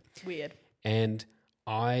weird. Weird. And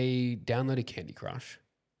I downloaded Candy Crush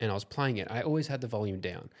and I was playing it. I always had the volume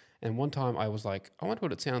down. And one time I was like, I wonder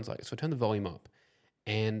what it sounds like. So I turned the volume up.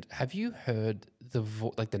 And have you heard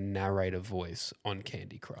the narrator voice on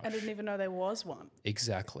Candy Crush? I didn't even know there was one.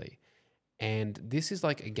 Exactly. And this is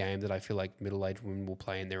like a game that I feel like middle-aged women will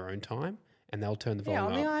play in their own time and they'll turn the Yeah,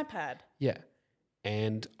 volume on up. the iPad. Yeah.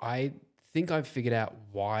 And I think I've figured out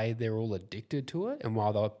why they're all addicted to it and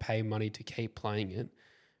why they'll pay money to keep playing it,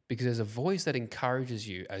 because there's a voice that encourages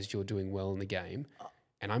you as you're doing well in the game.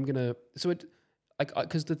 And I'm going to, so it, like,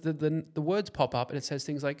 because the words pop up and it says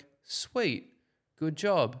things like, sweet, good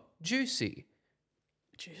job, juicy.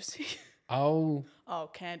 Juicy. I'll Oh,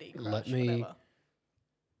 Candy Crush. Let me- Whatever.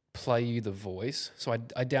 play you the voice. So I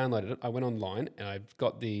downloaded it. I went online and I've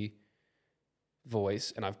got the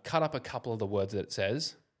voice and I've cut up a couple of the words that it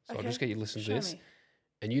says. So I'll Okay. just get you to listen to Show this. me.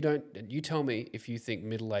 And you tell me if you think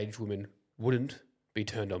middle-aged women wouldn't be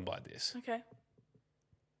turned on by this. Okay.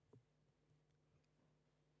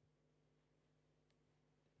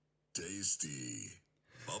 Tasty,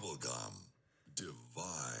 bubblegum,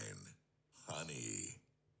 divine, honey,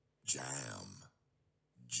 jam,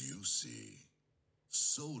 juicy,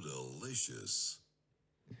 so delicious.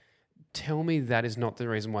 Tell me that is not the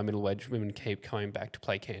reason why middle-aged women keep coming back to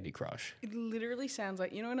play Candy Crush. It literally sounds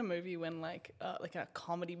like, you know, in a movie when like a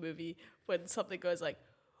comedy movie when something goes like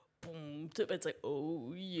boom, it's like,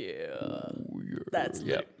 oh yeah. That's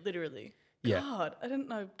literally. Yeah. God, I didn't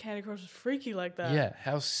know Candy Crush was freaky like that. Yeah,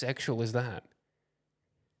 how sexual is that?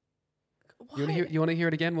 Why? You want to hear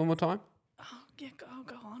it again one more time? Oh, yeah, go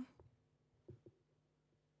on.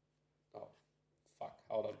 Oh, fuck.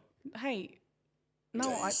 Hold on. Hey, no,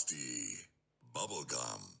 Tasty,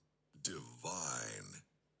 bubblegum, divine,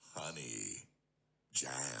 honey,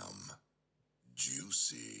 jam,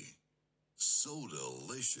 juicy, so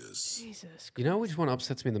delicious. Jesus. You know which one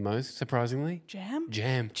upsets me the most, surprisingly? Jam?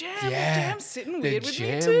 Jam. Jam. Yeah. Jam's sitting weird with me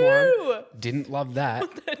jam too. one, didn't love that.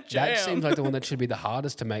 That That jam. seems like the one that should be the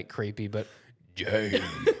hardest to make creepy, but jam.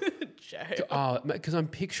 Jam. Because I'm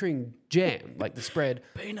picturing jam, like the spread,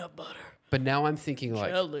 Peanut butter. but now I'm thinking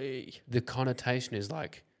like Jelly. the connotation is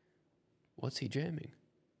like, what's he jamming?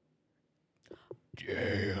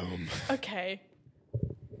 Jam. Okay.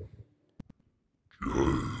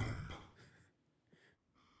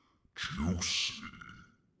 Juicy.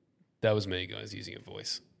 That was me, guys, using a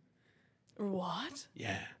voice. What?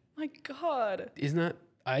 Yeah. My God. Isn't that?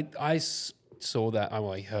 I saw that,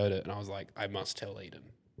 I heard it, and I was like, I must tell Eden.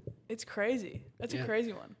 It's crazy. That's Yeah. a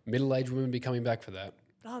crazy one. Middle-aged women be coming back for that.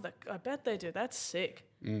 Oh, I bet they do. That's sick.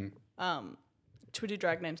 Should we do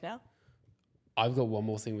drag names now? I've got one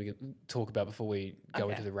more thing we can talk about before we go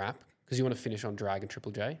Okay. into the wrap, because you want to finish on drag and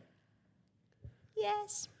Triple J.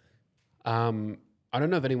 Yes. I don't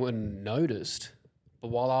know if anyone noticed, but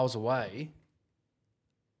while I was away,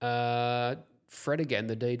 Fred again,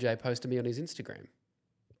 the DJ, posted me on his Instagram.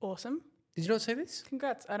 Awesome. Did you not see this?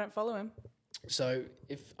 Congrats. I don't follow him. So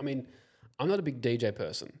I'm not a big DJ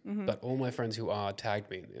person, but all my friends who are tagged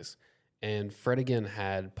me in this. And Fred again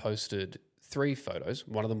had posted 3 photos.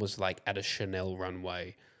 One of them was like at a Chanel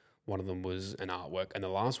runway. One of them was an artwork. And the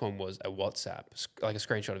last one was a WhatsApp, like a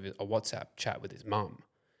screenshot of a WhatsApp chat with his mum.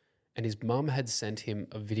 And his mum had sent him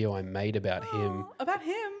a video I made about him. Oh, about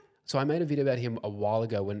him? So I made a video about him a while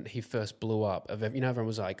ago when he first blew up. Everyone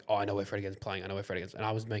was like, oh, I know where Fred again's playing. I know where Fred again's. And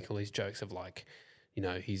I was making all these jokes of like,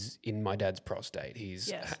 he's in my dad's prostate.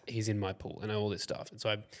 He's in my pool and all this stuff.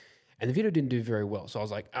 And the video didn't do very well. So I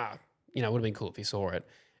was like, it would have been cool if he saw it.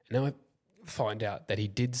 And now I find out that he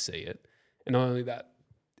did see it. And not only that,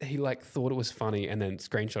 he like thought it was funny and then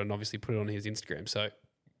screenshot and obviously put it on his Instagram. So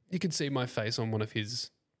you could see my face on one of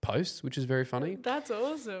his posts, which is very funny. That's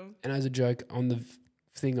awesome. And as a joke on the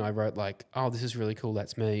thing, I wrote like, oh, this is really cool.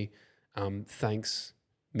 That's me. Thanks,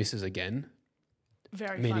 Mrs. Again.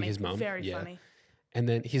 Very Meaning funny. his mum, Very yeah. funny. And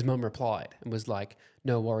then his mum replied and was like,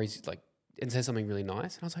 no worries, and said something really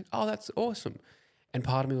nice. And I was like, oh, that's awesome. And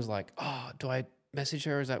part of me was like, oh, do I message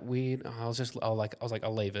her? Is that weird? I was like,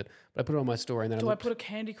 I'll leave it. But I put it on my story and then Do I I put a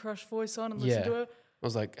Candy Crush voice on and listen to her? I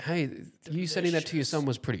was like, hey, you sending that to your son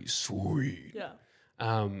was pretty sweet.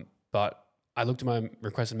 Yeah. But I looked at my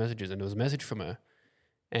requested messages and there was a message from her.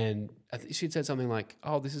 And she'd said something like,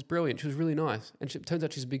 oh, this is brilliant. She was really nice. And it turns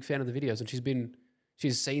out she's a big fan of the videos and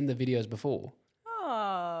she's seen the videos before.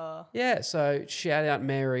 Oh, Yeah, so shout out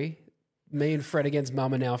Mary. Me and Fred against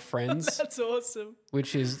mum are now friends, that's awesome.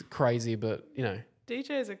 which is crazy, but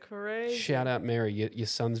DJs are crazy. shout out Mary. Your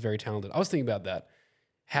son's very talented. I was thinking about that.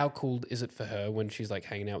 How cool is it for her when she's like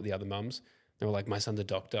hanging out with the other mums? They were like, my son's a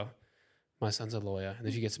doctor, my son's a lawyer. And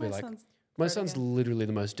then she gets to be like, my son's literally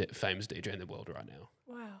the most famous DJ in the world right now.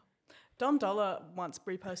 Wow. Dom Dollar once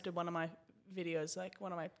reposted one of my videos, like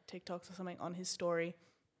one of my TikToks or something, on his story.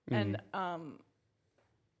 And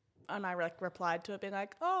I replied to it being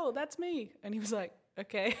like, oh, that's me. And he was like,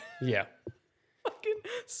 okay. Yeah, Fucking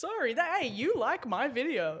sorry. Hey, you like my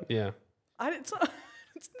video. yeah.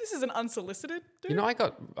 This isn't unsolicited, dude. I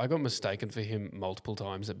got mistaken for him multiple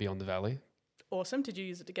times at Beyond the Valley. Awesome. Did you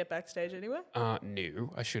use it to get backstage anywhere?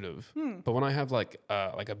 No, I should have. But when I have like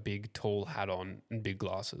a big tall hat on and big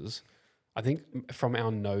glasses, I think from our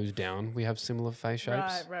nose down we have similar face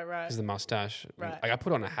shapes. Right. Because the mustache. Right. Like I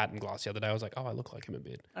put on a hat and glass the other day. I was like, oh, I look like him a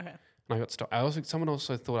bit. Okay. And I got stopped. Someone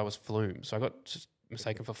also thought I was Flume, so I got just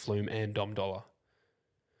mistaken for Flume and Dom Dollar.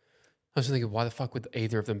 I was thinking, why the fuck would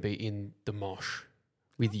either of them be in the mosh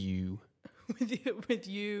with you? with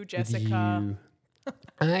you, Jessica. With you.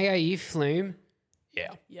 Hey, are you Flume?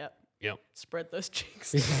 Yeah. Yep. Spread those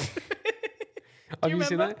cheeks. Have you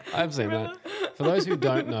seen remember? that? I've seen that. For those who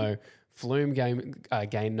don't know, Flume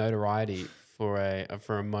gained notoriety for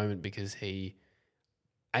a moment because he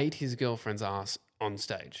ate his girlfriend's ass on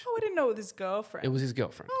stage. Oh, I didn't know it was his girlfriend. It was his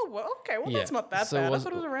girlfriend. Oh, well, okay. Well, Yeah. that's not that So bad. was- I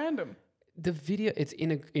thought it was random. The video, it's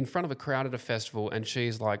in front of a crowd at a festival, and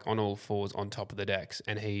she's like on all fours on top of the decks,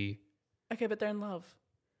 and he. Okay, but they're in love.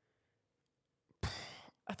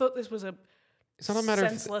 I thought this was a It's not a matter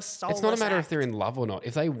senseless, it's not a soulless matter if act. they're in love or not.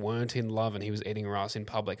 If they weren't in love and he was eating her ass in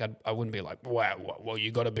public, I wouldn't be like, wow, well,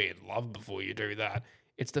 you got to be in love before you do that.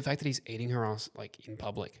 It's the fact that he's eating her ass like in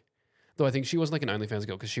public. Though I think she wasn't like an OnlyFans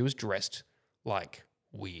girl because she was dressed like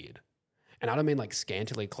weird. And I don't mean like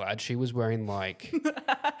scantily clad. She was wearing like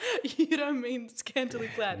You don't mean scantily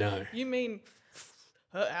clad. No. You mean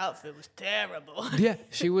her outfit was terrible. yeah,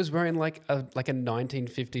 she was wearing like a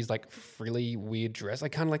 1950s like frilly weird dress,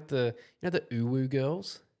 like kind of like the the uwu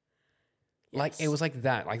girls. Like it Yes. was like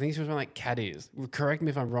that. Like, I think she was wearing like cat ears. Correct me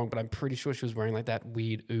if I'm wrong, but I'm pretty sure she was wearing like that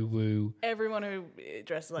weird uwu. Everyone who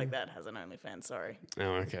dresses like that has an OnlyFans. Sorry,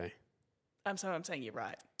 Oh, okay. I'm saying you're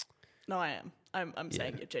right. No, I am. I'm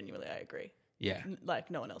saying it genuinely. I agree. Yeah.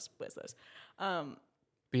 Like no one else wears those. But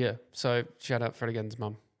yeah. So shout out Freddie Gun's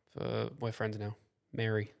mum. We're friends now.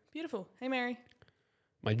 Mary, Beautiful. Hey, Mary.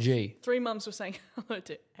 my G. 3 mums were saying hello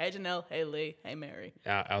to. Hey, Janelle. Hey, Lee. Hey, Mary.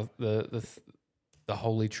 The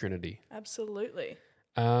Holy Trinity. Absolutely.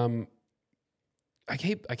 I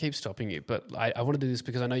keep stopping you, but I want to do this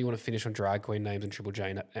because I know you want to finish on drag queen names and Triple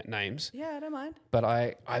J names. Yeah, I don't mind. But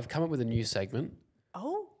I've come up with a new segment.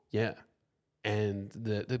 Oh, Yeah. And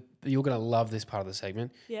you're gonna love this part of the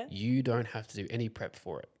segment. yeah. You don't have to do any prep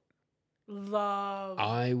for it. Love.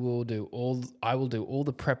 I will do all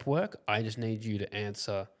the prep work. I just need you to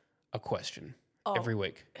answer a question every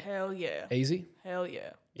week. Hell yeah. Easy? Hell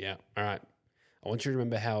yeah. Yeah. All right. I want you to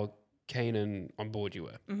remember how keen and on board you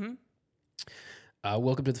were. Mm-hmm.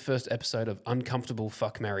 Welcome to the first episode of Uncomfortable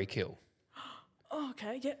Fuck, Marry, Kill. Oh,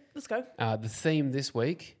 okay. Yeah, let's go. The theme this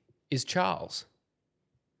week is Charles.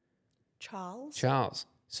 Charles. Charles.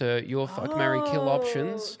 So your fuck, marry, kill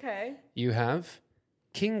options. Okay. You have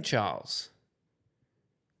King Charles,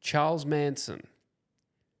 Charles Manson,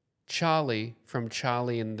 Charlie from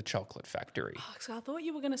Charlie and the Chocolate Factory. Oh, so I thought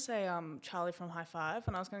you were gonna say Charlie from High Five,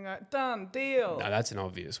 and I was gonna go done deal. No, that's an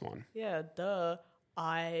obvious one. Yeah, duh.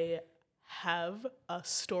 I have a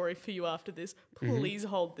story for you after this. Please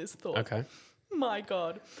hold this thought. Okay. My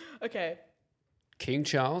God. Okay. King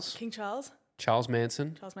Charles, King Charles. Charles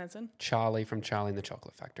Manson, Charles Manson. Charlie from Charlie and the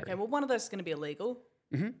Chocolate Factory. Okay. Well, one of those is gonna be illegal,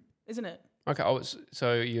 isn't it? Okay. Oh,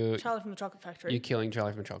 so you're Charlie from the Chocolate Factory. killing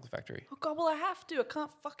Charlie from the Chocolate Factory. Oh God. Well, I have to. I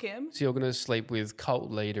can't fuck him. So you're gonna sleep with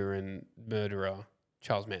cult leader and murderer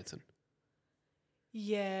Charles Manson.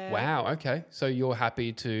 Yeah. Wow. Okay. So you're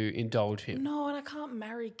happy to indulge him. No, and I can't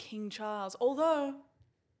marry King Charles. Although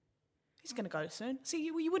he's going to go soon. See,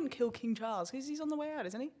 you wouldn't kill King Charles because he's on the way out,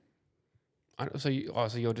 isn't he? So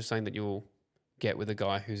you're just saying that you'll get with a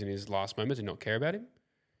guy who's in his last moments and not care about him?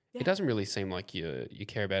 Yeah. It doesn't really seem like you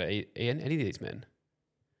care about any of these men.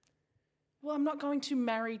 Well, I'm not going to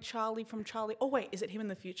marry Charlie from Charlie. Oh wait, is it him in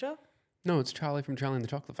the future? No, it's Charlie from Charlie and the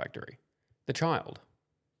Chocolate Factory. The child.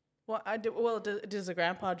 Well, does the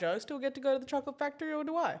Grandpa Joe still get to go to the Chocolate Factory, or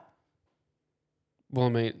do I? Well, I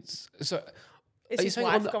mean, so Is are you his saying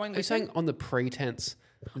wife on going are you with saying him? on the pretense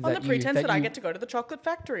On the pretense that I you- get to go to the Chocolate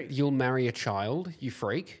Factory. you'll marry a child, you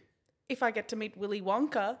freak? If I get to meet Willy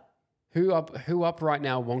Wonka, Who up right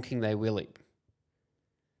now wonking they willy?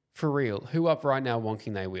 For real, who up right now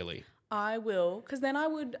wonking they willy? I will, because then I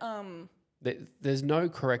would. There's no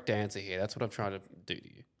correct answer here. That's what I'm trying to do to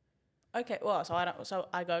you. Okay, well, so I don't. So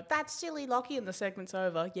I go. That's silly, Lockie, and the segment's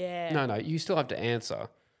over. Yeah. No, you still have to answer,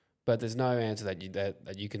 but there's no answer that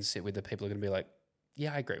you can sit with. The people are going to be like,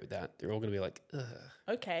 yeah, I agree with that. They're all going to be like, ugh.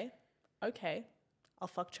 Okay. I'll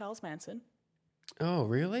fuck Charles Manson. Oh,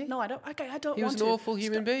 really? No, I don't. Okay, I don't He was want an to. awful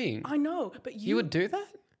human being. I know, but You would do that?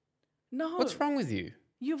 No. What's wrong with you?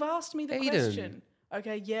 You've asked me the Aiden. question.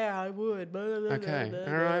 Okay, yeah, I would. Blah, blah, blah, Okay, blah,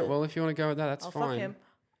 all right. blah. Well, if you want to go with that, that's I'll fine. fuck him.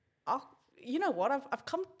 You know what? I've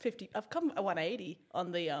come 180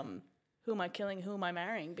 on the who am I killing, who am I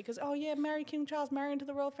marrying? Because marry King Charles, marry into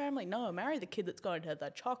the royal family. No, marry the kid that's going to the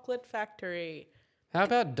Chocolate Factory. How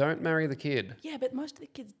about don't marry the kid? Yeah, but most of the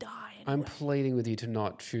kids die anyway. I'm pleading with you to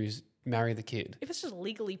not marry the kid. If it's just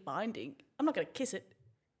legally binding, I'm not going to kiss it.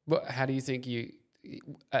 But how do you think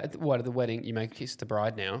at the wedding you may kiss the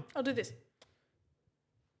bride now? I'll do this.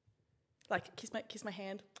 Like kiss my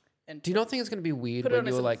hand. And Do you not think it's going to be weird Put it when on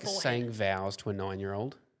his you're like forehead. saying vows to a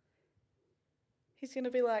 9-year-old? he's going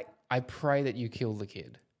to be like, I pray that you kill the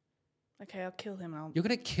kid. okay, I'll kill him. And You're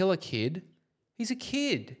going to kill a kid? He's a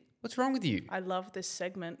kid. What's wrong with you? I love this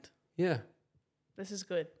segment. Yeah. This is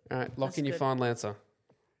good. All right, lock That's in your good. final answer.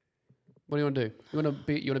 What do you want to do? You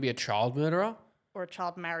want to be a child murderer Or a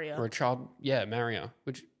child marrier. or a child? Yeah, marrier.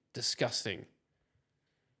 Which disgusting.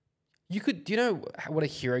 Do you know what a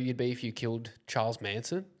hero you'd be if you killed Charles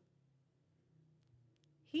Manson?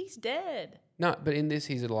 He's dead. No, but in this,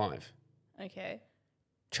 he's alive. Okay.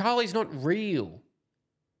 Charlie's not real.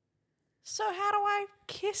 So how do I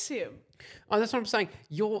kiss him? Oh, that's what I'm saying.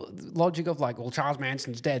 Your logic of like, well, Charles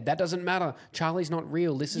Manson's dead. That doesn't matter. Charlie's not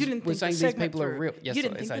real. This is You didn't we're think saying the these segment people are through. real. Yes, You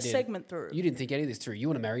didn't yes, think I the did. segment through. You didn't think any of this through. You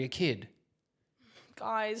want to marry a kid.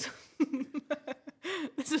 Guys,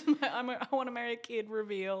 this is I want to marry a kid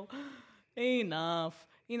reveal. Enough.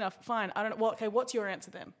 Fine. I don't know. Well, okay. What's your answer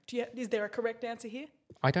then? Is there a correct answer here?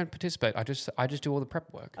 I don't participate. I just do all the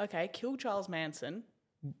prep work. Okay. Kill Charles Manson.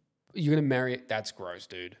 You're gonna marry it? That's gross,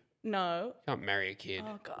 dude. No. You can't marry a kid.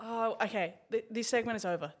 Oh, God. Oh, okay. This segment is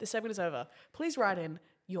over. Please write in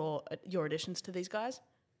your additions to these guys.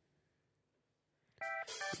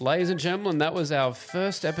 Ladies and gentlemen, that was our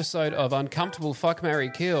first episode of Uncomfortable Fuck, Marry,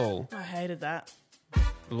 Kill. I hated that.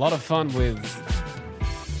 A lot of fun with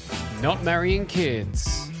not marrying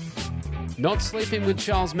kids, not sleeping with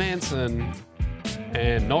Charles Manson,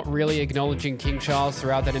 and not really acknowledging King Charles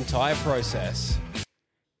throughout that entire process.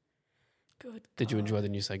 Good. Did you enjoy the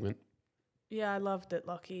new segment? Yeah, I loved it,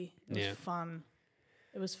 Lockie. It was Yeah. fun.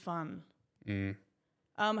 It was fun. Mm.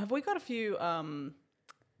 Have we got a few?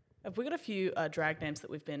 Drag names that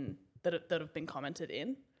that have been commented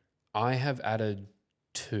in? I have added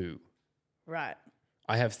 2. Right.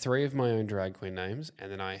 I have 3 of my own drag queen names,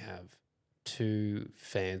 and then I have 2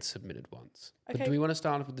 fan submitted ones. But Okay. do we want to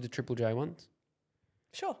start off with the Triple J ones?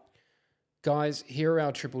 Sure. Guys, here are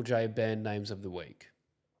our Triple J band names of the week.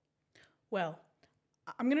 Well,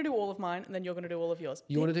 I'm going to do all of mine, and then you're going to do all of yours.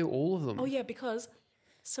 You want to do all of them? Oh, yeah, because,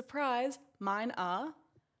 surprise, mine are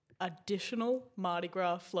additional Mardi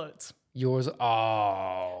Gras floats. Yours,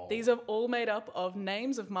 oh. These are all made up of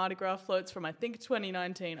names of Mardi Gras floats from, I think,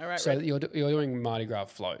 2019. All right, So ready? you're doing Mardi Gras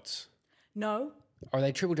floats. No. Are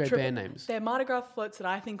they Triple J band names? They're Mardi Gras floats that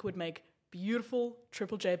I think would make beautiful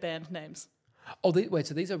Triple J band names. Oh, wait,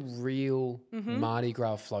 so these are real Mardi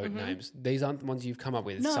Gras float names. These aren't the ones you've come up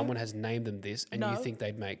with. No. Someone has named them this, and you No. think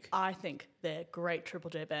they'd make... I think they're great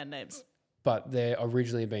Triple J band names. But they're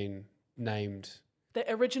originally been named... They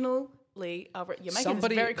originally are... You're making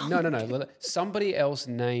Somebody, this very complicated. no. Somebody else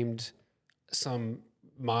named some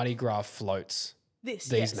Mardi Gras floats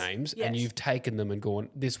these yes, names, yes. and you've taken them and gone,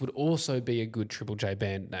 this would also be a good Triple J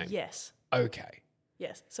band name. Yes. Okay.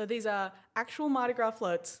 Yes. So these are actual Mardi Gras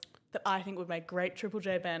floats that I think would make great Triple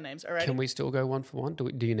J band names. All right. Can we still go one for one? Do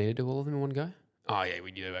you need to do all of them in one go? Oh, yeah,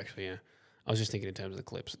 we do actually, yeah. I was just thinking in terms of the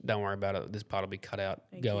clips. Don't worry about it. This part will be cut out.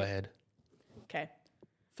 Go you. ahead. Okay.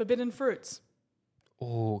 Forbidden Fruits.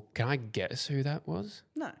 Oh, can I guess who that was?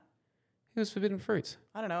 No. It was Forbidden Fruits.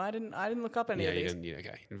 I don't know. I didn't look up any of You these. didn't.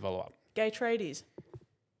 Okay, you can follow up. Gay Tradies.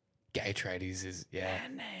 Gay Tradies is, yeah.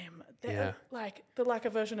 Band name. They're like a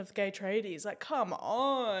version of Gay Tradies. Like, come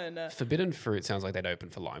on. Forbidden Fruit sounds like they'd open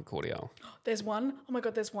for Lime Cordial. There's one. Oh my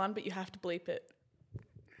God, there's one, but you have to bleep it.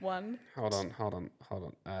 One. Hold on.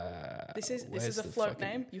 This is where's a the float fucking-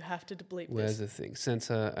 name. You have to bleep Where's this. the thing?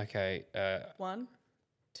 Censor, okay. 1,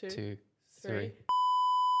 2, 2, 3. 3.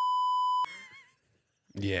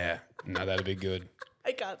 Yeah, no, that'd be good.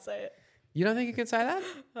 I can't say it. You don't think you can say that?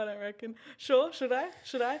 I don't reckon. Sure, should I?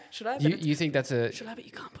 But You think that's a should I? But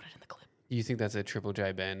you can't put it in the clip. you think that's a Triple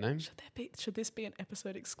J band name? Should this be an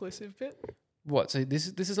episode exclusive bit? What? So this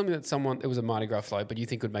is something that it was a Mardi Gras float, but you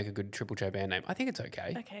think would make a good Triple J band name? I think it's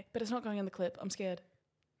okay. Okay, but it's not going in the clip. I'm scared.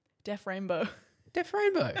 Def Rainbow. Def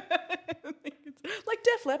Rainbow. Like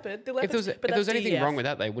Def Leppard. The If there was, Leopards, if but there was that's anything DEF. wrong with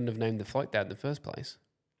that, they wouldn't have named the float that in the first place.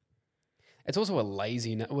 It's also a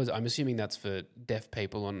lazy. I'm assuming that's for deaf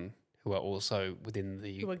people who are also within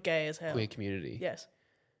the Who are gay as hell. queer community. Yes.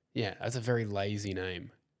 Yeah, that's a very lazy name.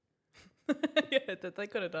 Yeah, that they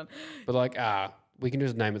could have done. But like, we can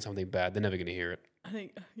just name it something bad. They're never going to hear it. I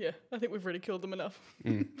think we've ridiculed them enough.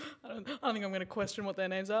 Mm. I don't think I'm going to question what their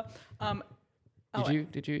names are.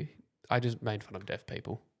 Did you? I just made fun of deaf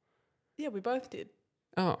people. Yeah, we both did.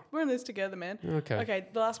 Oh, We're in this together, man. okay. Okay,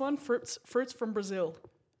 the last one, fruits from Brazil.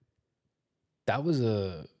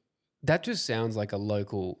 That just sounds like a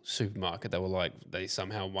local supermarket that were like, they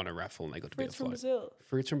somehow won a raffle and they got to Fruits be a from float. Brazil.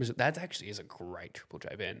 Fruits from Brazil. That actually is a great Triple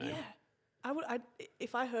J band name. Yeah,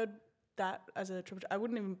 if I heard that as a triple, I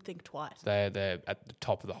wouldn't even think twice. They're at the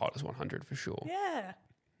top of the hottest 100 for sure. Yeah.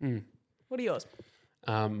 Mm. What are yours?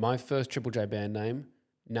 My first Triple J band name,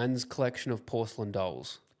 Nan's Collection of Porcelain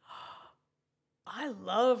Dolls. I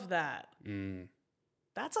love that. Mm.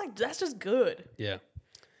 That's just good. Yeah.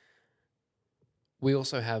 We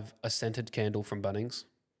also have a scented candle from Bunnings.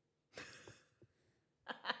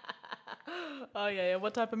 Oh yeah.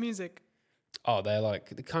 What type of music? Oh, they're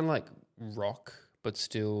kind of like rock, but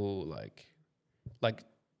still like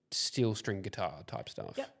steel string guitar type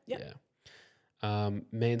stuff. Yep, yep. Yeah.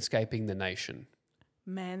 Manscaping the Nation.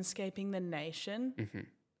 Manscaping the Nation. Mhm.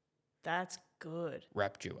 That's good.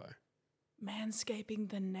 Rap duo. Manscaping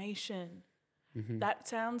the Nation. Mhm. That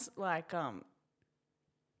sounds like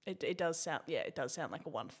it does sound like a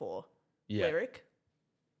 1-4 Yeah. lyric.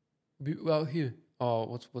 Well, here. Oh,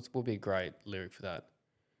 what will be a great lyric for that?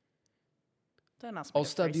 Don't ask me I'll to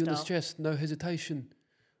stab you in the freestyle. chest, no hesitation.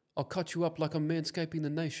 I'll cut you up like I'm manscaping the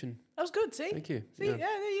nation. That was good. See, Thank you. See, Yeah.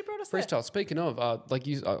 yeah, you brought us there. Freestyle. Speaking of, like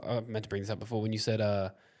you, I meant to bring this up before when you said,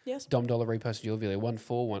 Yes. Dom Dollar reposted your video.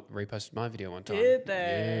 1-4 reposted my video one time. Did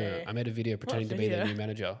they? Yeah. I made a video pretending to be their video? new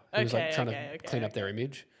manager. Who was like Okay, trying okay, to clean up their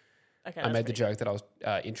image. Okay, I that's made the pretty joke that I was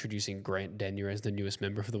introducing Grant Denyer as the newest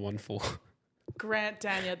member of the 1-4. good. Grant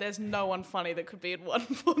Daniel. There's no one funny that could be in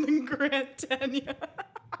 1-4 than Grant Daniel.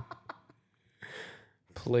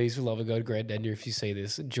 Please, for love of God, Grant Denyer, if you see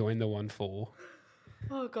this, join the 1-4.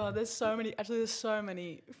 Oh god, there's so many. Actually, there's so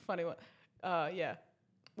many funny ones. Yeah,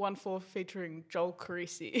 1-4 featuring Joel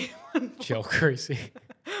Carisi. Joel Creasy.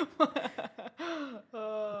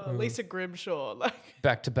 Lisa Grimshaw. Like,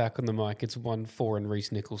 Back to back on the mic, it's 1-4 and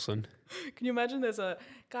Reese Nicholson. can you imagine? There's a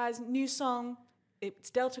guys new song. It's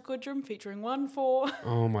Delta Goodrum featuring 1-4.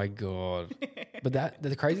 Oh my God. But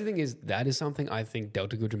the crazy thing is, that is something I think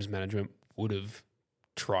Delta Goodrum's management would have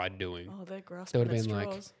tried doing. Oh, they're They grasping would at have been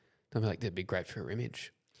straws. they'd be like, that'd be great for her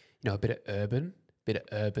image. You know, a bit of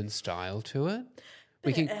urban style to it.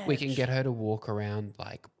 We can edge. get her to walk around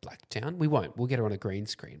like Blacktown. We won't. We'll get her on a green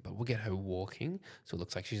screen, but we'll get her walking so it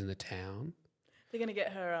looks like she's in the town. They're gonna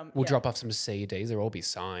get her. We'll drop off some CDs. They'll all be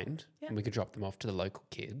signed, Yeah. and we can drop them off to the local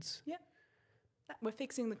kids. Yeah, we're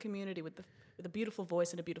fixing the community with a beautiful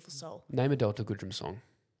voice and a beautiful soul. Name a Delta Goodrum song.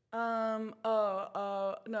 No.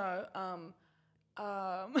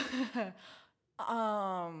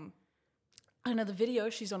 I know the video.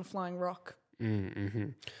 She's on Flying Rock. Mm-hmm.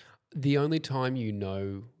 The only time you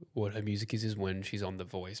know what her music is when she's on The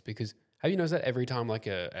Voice. Because have you noticed that every time like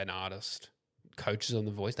an artist coaches on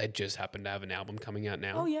The Voice, they just happen to have an album coming out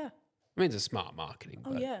now? Oh yeah. I mean, it's a smart marketing.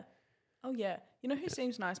 Oh but yeah. Oh yeah. You know who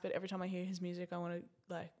seems nice, but every time I hear his music, I want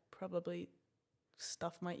to like probably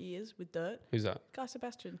stuff my ears with dirt. Who's that? Guy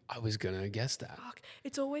Sebastian. I was gonna guess that. Fuck.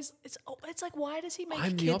 It's like, why does he make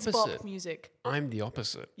I'm the kids bop opposite. music? I'm the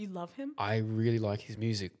opposite. You love him? I really like his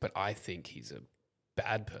music, but I think he's a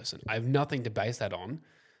bad person. I have nothing to base that on,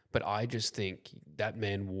 but I just think that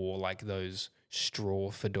man wore like those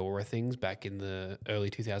straw fedora things back in the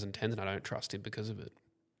early 2010s, and I don't trust him because of it.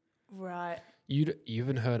 Right. You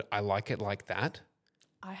even heard I Like It Like That?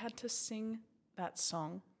 I had to sing that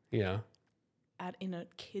song Yeah. in a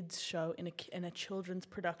kids show, in a children's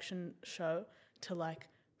production show, to like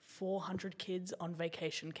 400 kids on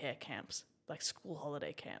vacation care camps, like school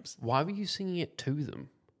holiday camps. Why were you singing it to them?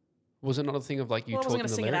 Was it not a thing of like you Well, I taught wasn't them going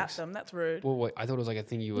to the sing it lyrics? at them. That's rude. Well, wait, I thought it was like a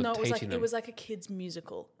thing you were No, teaching them. it was like a kids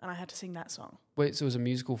musical, and I had to sing that song. Wait, so it was a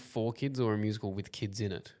musical for kids or a musical with kids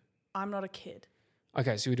in it? I'm not a kid.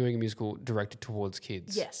 Okay, so you were doing a musical directed towards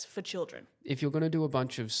kids. Yes, for children. If you're going to do a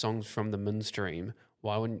bunch of songs from the mainstream,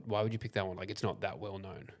 why would you pick that one? Like, it's not that well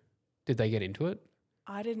known. Did they get into it?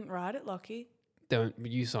 I didn't write it, Lockie.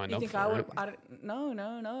 You signed You up think for I it. would? I don't,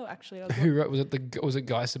 no. Actually, I was Who wrote? Was it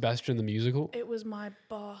Guy Sebastian the musical? it was my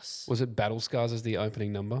boss. Was it Battle Scars as the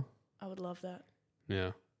opening number? I would love that.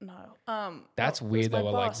 Yeah. No. That's it was weird. They my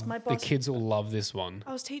were boss. like, My the boss. kids will love this one.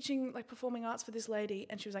 I was teaching like performing arts for this lady,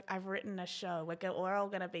 and she was like, "I've written a show. We're all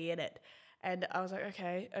gonna be in it." And I was like,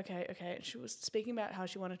 okay. And she was speaking about how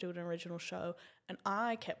she wanted to do an original show, and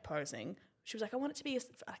I kept posing. She was like, "I want it to be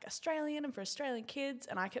like Australian and for Australian kids,"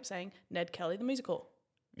 and I kept saying Ned Kelly the musical.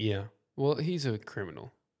 Yeah. Well, he's a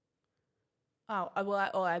criminal.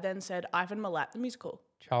 I then said Ivan Milat the musical.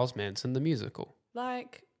 Charles Manson the musical.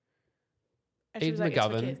 Like, and she Ed was like, "It's for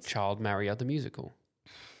McGovern, kids." Child Marriott the musical.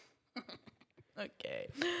 Okay.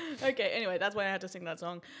 Anyway, that's why I had to sing that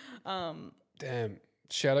song. Damn.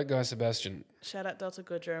 Shout out Guy Sebastian. Shout out Delta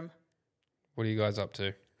Goodrum. What are you guys up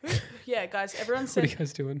to? Yeah, guys. Everyone What are you said,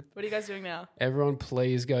 guys doing? "What are you guys doing now?" Everyone,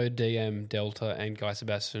 please go DM Delta and Guy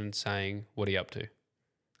Sebastian saying, what are you up to?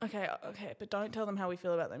 Okay, but don't tell them how we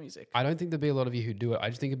feel about their music. I don't think there'll be a lot of you who do it. I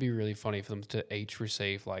just think it'd be really funny for them to each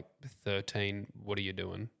receive like 13, what are you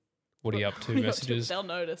doing? What are you up to messages. They'll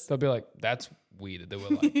notice. They'll be like, that's weird. There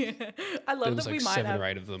were like, Yeah. I there love was that like we might 7 have. or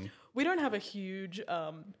 8 of them. We don't have a huge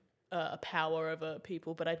power over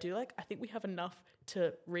people, but I think we have enough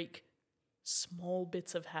to wreak small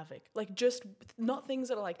bits of havoc. Like, just not things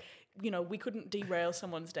that are like, we couldn't derail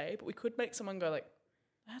someone's day, but we could make someone go like,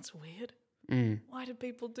 "That's weird." Why do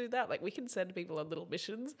people do that? Like, we can send people on little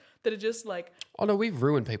missions that are just like, Oh no, we've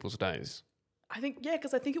ruined people's days. I think, yeah,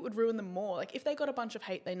 because I think it would ruin them more. Like, if they got a bunch of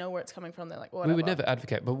hate, they know where it's coming from. They're like, whatever. We would never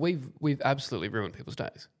advocate, but we've absolutely ruined people's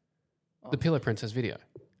days. The Pillow Princess video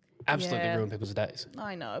absolutely Yeah. ruined people's days.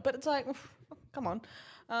 I know, but it's like, come on.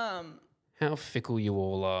 How fickle you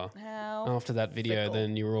all are. How After that video, fickle.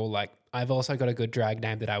 then you were all like, I've also got a good drag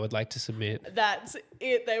name that I would like to submit. That's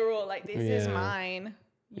it. They were all like, this is Yeah. mine.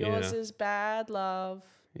 Yours Yeah. is bad, love.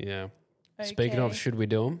 Yeah. Speaking of, Okay. should we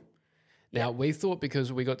do them? Now, we thought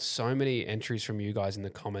because we got so many entries from you guys in the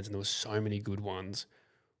comments and there were so many good ones,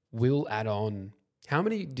 we'll add on. How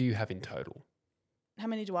many do you have in total? How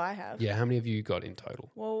many do I have? Yeah, how many have you got in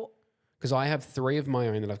total? Well, Because I have 3 of my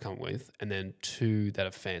own that I've come up with and then 2 that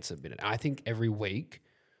are fan submitted. I think every week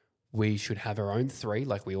we should have our own 3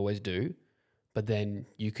 like we always do, but then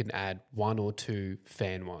you can add 1 or 2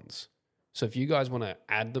 fan ones. So if you guys want to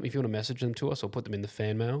add them, if you want to message them to us or put them in the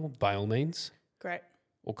fan mail, by all means, great.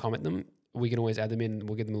 or comment them, we can always add them in.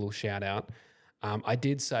 We'll give them a little shout out. I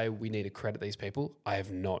did say we need to credit these people. I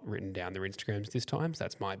have not written down their Instagrams this time, so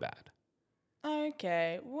that's my bad.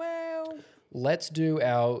 Okay. Well, Let's do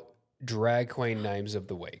our drag queen names of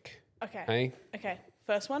the week. okay. Hey, Okay.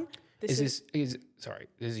 First one. is this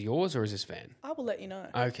yours or is this fan? I will let you know.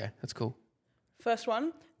 Okay, that's cool. First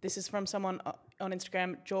one. This is from someone on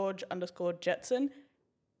Instagram, George_Jetson.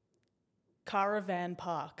 Caravan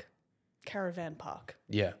Park.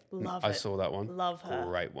 Yeah, Love I it. saw that one. Love her.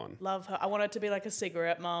 Great one. Love her. I want her to be like a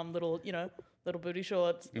cigarette mom, little booty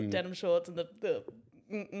shorts, the denim shorts,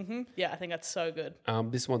 and yeah, I think that's so good.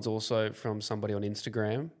 This one's also from somebody on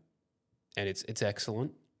Instagram, and it's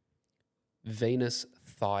excellent. Venus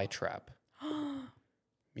Thigh Trap.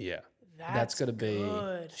 Yeah. That's got to be.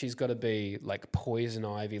 good. She's got to be like poison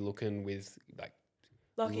ivy looking with like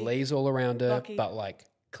Lucky. leaves all around her, Lucky. but like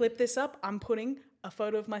Clip this up. I'm putting a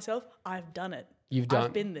photo of myself. I've done it. you've done.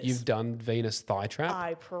 I've been this. You've done Venus Thigh Trap.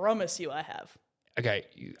 I promise you, I have. Okay,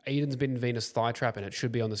 Eden's been Venus Thigh Trap, and it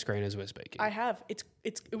should be on the screen as we're speaking. I have. It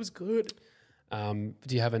was good. Do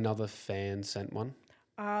you have another fan sent one?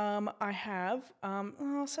 I have.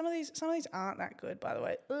 Some of these aren't that good, by the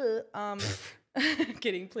way.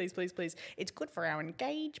 Kidding. Please. It's good for our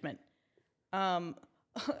engagement. I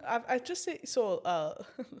just saw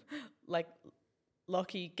like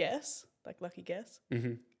Lucky Guess.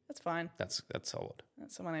 Mm-hmm. That's fine. That's solid.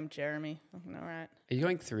 That's someone named Jeremy. All right. Are you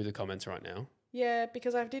going through the comments right now? Yeah,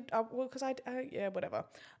 because yeah, whatever.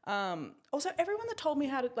 Also, everyone that told me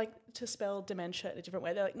how to spell dementia in a different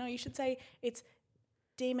way, they're like, no, you should say it's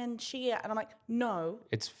dementia, and I'm like, no,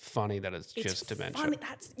 It's funny that it's it's just dementia. funny.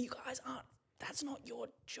 That's not your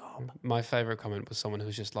job. My favorite comment was someone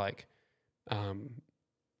who's just like,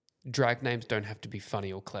 drag names don't have to be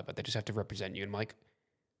funny or clever. They just have to represent you. And I'm like,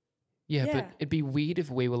 yeah, Yeah. but it'd be weird if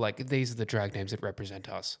we were like, these are the drag names that represent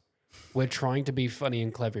us. We're trying to be funny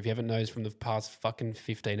and clever. If you haven't noticed from the past fucking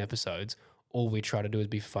 15 episodes, all we try to do is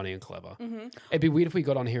be funny and clever. Mm-hmm. It'd be weird if we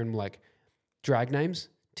got on here and like, drag names,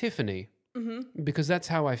 Tiffany, Mm-hmm. because that's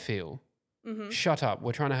how I feel. Shut up.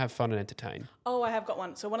 We're trying to have fun and entertain. Oh, I have got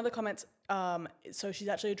one. So one of the comments, so she's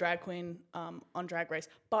actually a drag queen on Drag Race,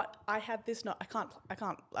 but I had this note. I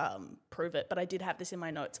can't prove it, but I did have this in my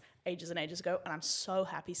notes ages and ages ago, and I'm so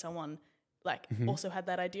happy someone also had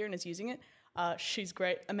that idea and is using it. She's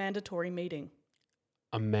great. Amanda Tory Meeting.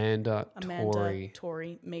 Amanda Tory.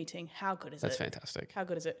 Tory Meeting. How good is That's it? fantastic. How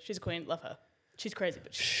good is it? She's a queen. Love her. She's crazy,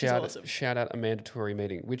 but she's awesome. Shout out a mandatory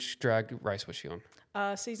meeting. Which drag race was she on?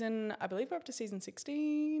 I believe we're up to season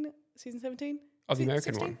 16, season 17. Oh, the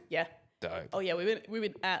American 16? one. Yeah. Dope. Oh yeah, we've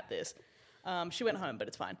been at this. She went home, but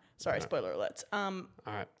it's fine. Sorry, spoiler alerts. All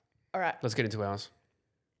right, All right. let's get into ours.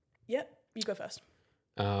 Yep, you go first.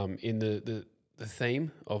 In the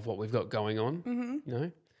theme of what we've got going on, you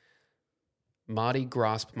know, Marty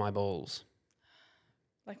grasped my balls.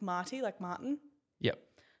 Like Marty, like Martin. Yep,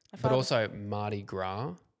 My but father- also Mardi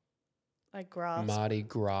Gras. like grasp Marty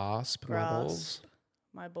grasp my balls.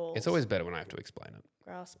 my balls. It's always better when I have to explain it.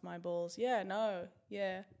 grasp my balls. Yeah, no,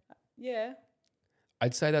 yeah.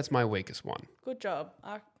 I'd say that's my weakest one. Good job.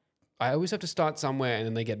 I always have to start somewhere and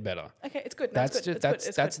then they get better. Okay, it's good. No, That's it's good. just It's good. that's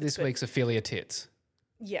It's that's good. this It's good. week's Ophelia tits.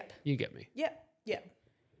 Yep. You get me. Yep.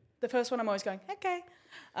 The first one, I'm always going, okay.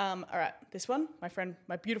 All right, this one,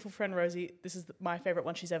 my beautiful friend Rosie, this is my favorite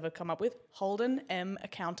one she's ever come up with. Holden M.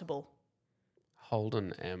 Accountable.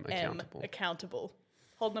 Holden M accountable. M. Accountable.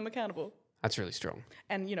 Holden M. Accountable. That's really strong.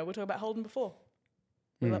 And, we're talking about Holden before.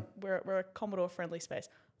 Hmm. We're a Commodore-friendly space.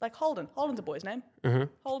 Like Holden. Holden's a boy's name. Uh-huh.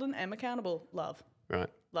 Holden M. Accountable. Love. Right.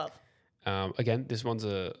 Love. Again, this one's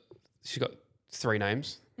she's got 3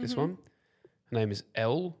 names. This one, her name is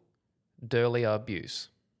L. Elderly abuse.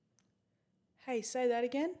 Hey, say that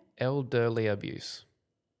again. Elderly abuse.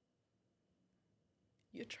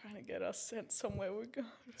 You're trying to get us sent somewhere we're going.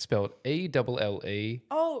 Spelled ELLE.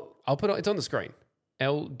 Oh, I'll put it. It's on the screen.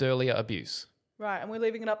 Elderly abuse. right. And we're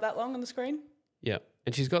leaving it up that long on the screen? Yeah,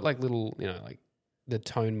 and she's got like little, like the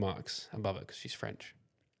tone marks above it because she's French.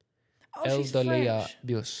 Oh, she's Elderly French.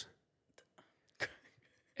 abuse.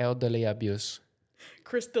 Elderly abuse.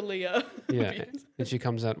 Crystalia. Yeah, and she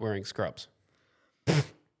comes out wearing scrubs.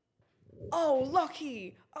 Oh,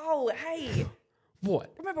 lucky. Oh, hey.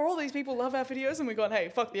 What? Remember, all these people love our videos and we're going, hey,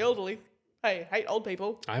 fuck the elderly. Hey, hate old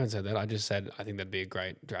people. I haven't said that. I just said I think that'd be a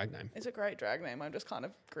great drag name. It's a great drag name. I just kind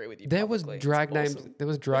of agree with you. There was publicly. It's drag names. awesome. There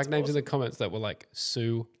was drag It's names in the awesome. comments that were like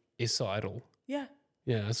suicidal. Yeah,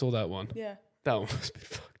 Yeah, I saw that one. yeah. That one was a bit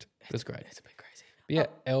fucked. It was great. It's a bit crazy. But yeah,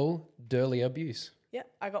 elderly abuse. Yeah,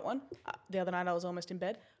 I got one. The other night I was almost in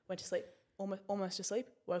bed, went to sleep, almost asleep,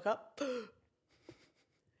 woke up.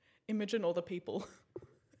 Imogen or the people.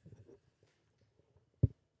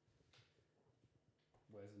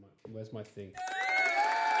 Where's my thing?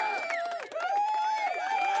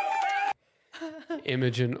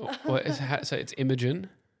 Imogen. So it's Imogen,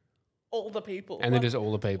 All the people. and then just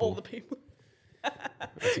all the people. all the people.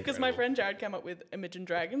 Because my friend Jared came up with Imogen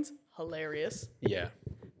Dragons. Hilarious. Yeah.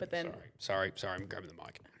 But then Sorry. I'm grabbing the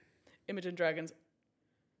mic. Imogen Dragons.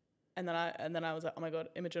 And then I was like, oh my god,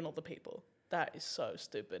 Imogen all the people. That is so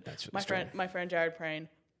stupid. That's really my friend Jared Prane,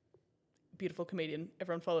 beautiful comedian,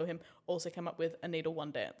 everyone follow him, also came up with Anita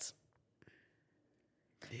One Dance.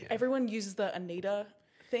 Yeah. Everyone uses the Anita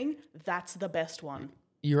thing. That's the best one.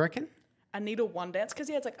 You reckon? Anita One Dance, because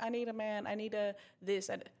it's like I need a man, I need a this,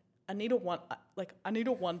 and Anita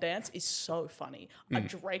One Dance is so funny. A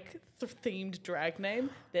Drake themed drag name.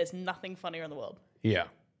 There's nothing funnier in the world. Yeah.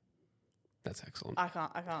 That's excellent. I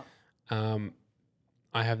can't.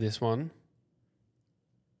 I have this one.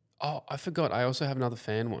 Oh, I forgot. I also have another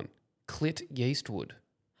fan one. Clit Yeastwood.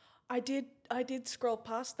 I did scroll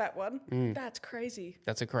past that one. That's crazy.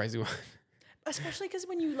 That's a crazy one. Especially because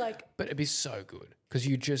when you like, But it'd be so good because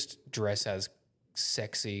you just dress as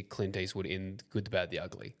sexy Clint Eastwood in Good, the Bad, the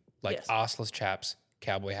Ugly. Like Yes. arseless chaps,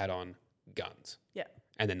 cowboy hat on, guns, yeah.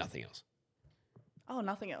 and then nothing else. Oh,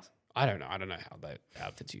 nothing else. I don't know how the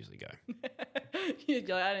outfits usually go. You're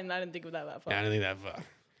like, I didn't think of that far. I don't think that far.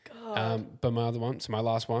 God. But my other one, so my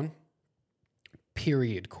last one,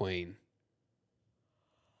 period queen.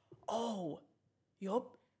 Oh,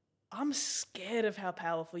 I'm scared of how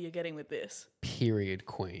powerful you're getting with this. Period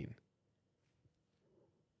queen.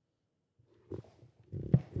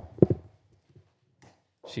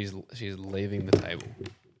 She's leaving the table.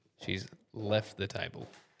 She's left the table.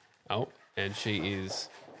 Oh, and she's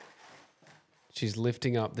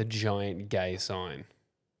lifting up the giant gay sign.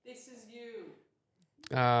 This is you.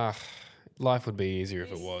 Life would be easier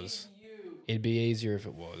if it was. You. It'd be easier if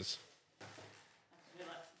it was.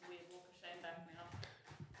 Weird walk of shame back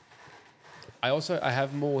now. I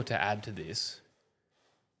have more to add to this.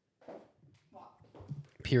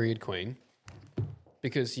 Period queen.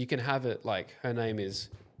 Because you can have it like her name is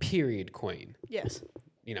period queen. Yes.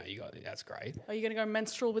 That's great. Are you going to go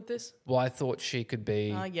menstrual with this? Well, I thought she could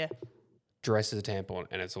be Yeah. dressed as a tampon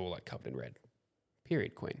and it's all like covered in red.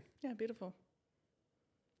 Period queen. Yeah, beautiful.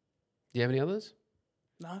 Do you have any others?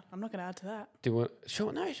 No, I'm not going to add to that. Do you want?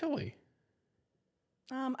 Sure, no, surely.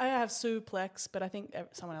 I have Suplex, but I think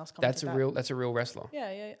someone else commented That's a real wrestler.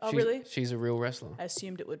 Yeah. Oh, She's- really? She's a real wrestler. I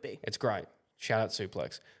assumed it would be. It's great. Shout out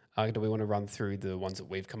Suplex. Do we want to run through the ones that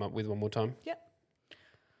we've come up with one more time? Yep.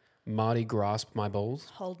 Marty grasped my balls.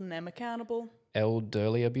 Holding them accountable.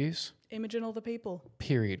 Elderly abuse. Imogen all the people.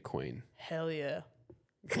 Period queen. Hell yeah.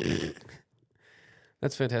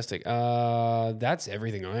 That's fantastic. That's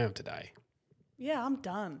everything I have today. Yeah, I'm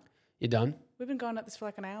done. You done? We've been going at this for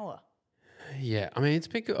like an hour. Yeah. I mean, it's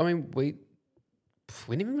been good. I mean, we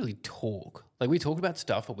didn't even really talk. Like, we talked about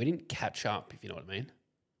stuff, but we didn't catch up, if you know what I mean.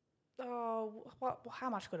 Oh, how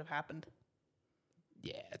much could have happened?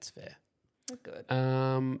 Yeah, it's fair. That's good.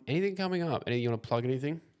 Anything coming up? You want to plug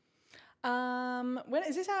anything? When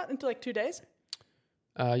is this out into like 2 days?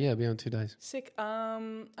 Yeah, it'll be on 2 days. Sick. I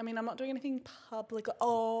mean, I'm not doing anything public.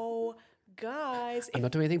 Oh, guys. I'm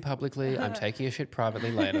not doing anything publicly. I'm taking a shit privately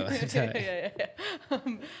later.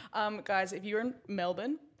 Guys, if you're in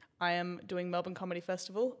Melbourne, I am doing Melbourne Comedy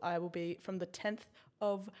Festival. I will be from the 10th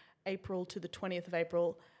of April to the 20th of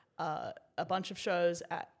April. A bunch of shows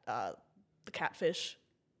at the Catfish.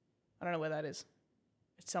 I don't know where that is.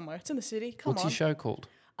 It's somewhere. It's in the city. Come What's on. your show called?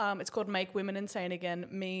 It's called Make Women Insane Again.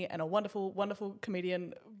 Me and a wonderful, wonderful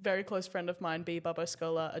comedian, very close friend of mine, B. Bubbo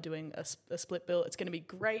Scola, are doing a split bill. It's going to be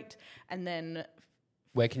great. And then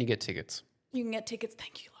Where can you get tickets? You can get tickets.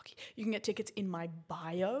 Thank you, Lockie. You can get tickets in my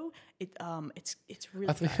bio. It's really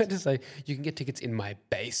I thought you fast. had to say you can get tickets in my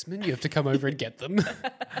basement. You have to come over and get them.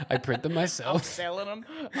 I print them I'm myself. selling them.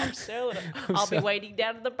 I'm selling them. I'll be waiting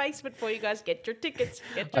down in the basement for you guys. Get your tickets.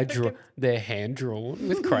 Get your I draw. tickets. They're hand drawn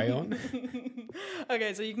with crayon.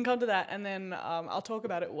 Okay, so you can come to that, and then I'll talk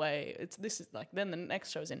about it then the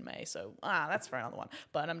next show's in May, so that's for another one.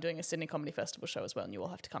 But I'm doing a Sydney Comedy Festival show as well, and you all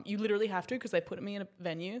have to come. You literally have to, because they put me in a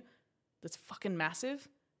venue that's fucking massive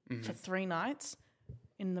for 3 nights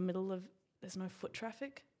in the middle of. There's no foot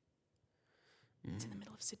traffic. It's in the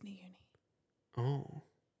middle of Sydney Uni. Oh,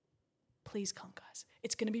 Please come, guys.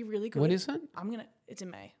 It's gonna be really good. when is it? It's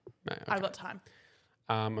in May. No, okay. I've got time.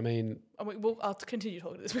 I mean, I'll continue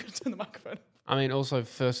talking to this. We're gonna turn the microphone. also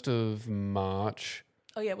 1st of March.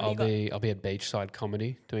 Oh yeah, what do you got? I'll be at Beachside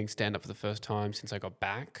Comedy doing stand up for the first time since I got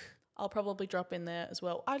back. I'll probably drop in there as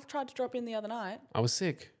well. I tried to drop in the other night. I was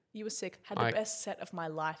sick. You were sick. Had the best set of my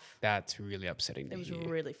life. That's really upsetting. It was hear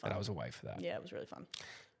really fun. that I was away for that. Yeah, it was really fun.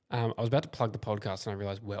 I was about to plug the podcast and I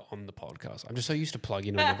realized we're on the podcast. I'm just so used to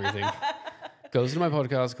plugging on everything. Goes to my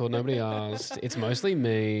podcast called Nobody Asked. It's mostly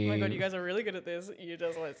me. Oh my god, you guys are really good at this. You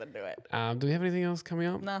just listen to it. Do we have anything else coming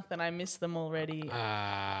up? Nothing. I miss them already.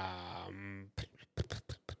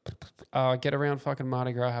 Get around fucking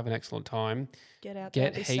Mardi Gras. Have an excellent time. Get out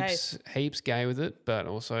there. Get Be safe. heaps gay with it, but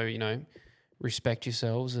also, respect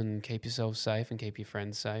yourselves and keep yourselves safe and keep your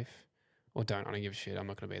friends safe. Or don't. I don't give a shit. I'm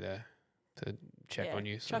not going to be there to check on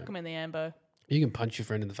you. So. Chuck them in the ambo. You can punch your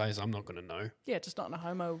friend in the face. I'm not going to know. Yeah, just not in a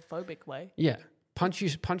homophobic way. Yeah. Punch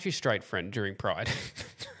your straight friend during Pride.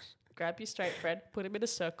 Grab your straight friend, put him in a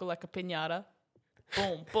circle like a piñata.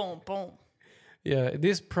 Boom, boom, boom. Yeah.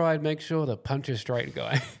 This Pride, make sure to punch a straight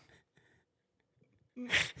guy.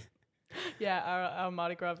 Yeah, our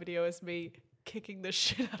Mardi Gras video is me kicking the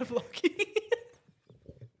shit out of Lockie.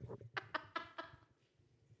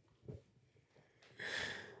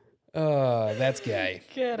 Oh, that's gay.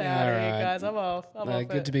 Get out of here, All right. guys. I'm off. I'm off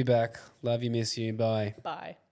Good it. to be back. Love you, miss you. Bye. Bye.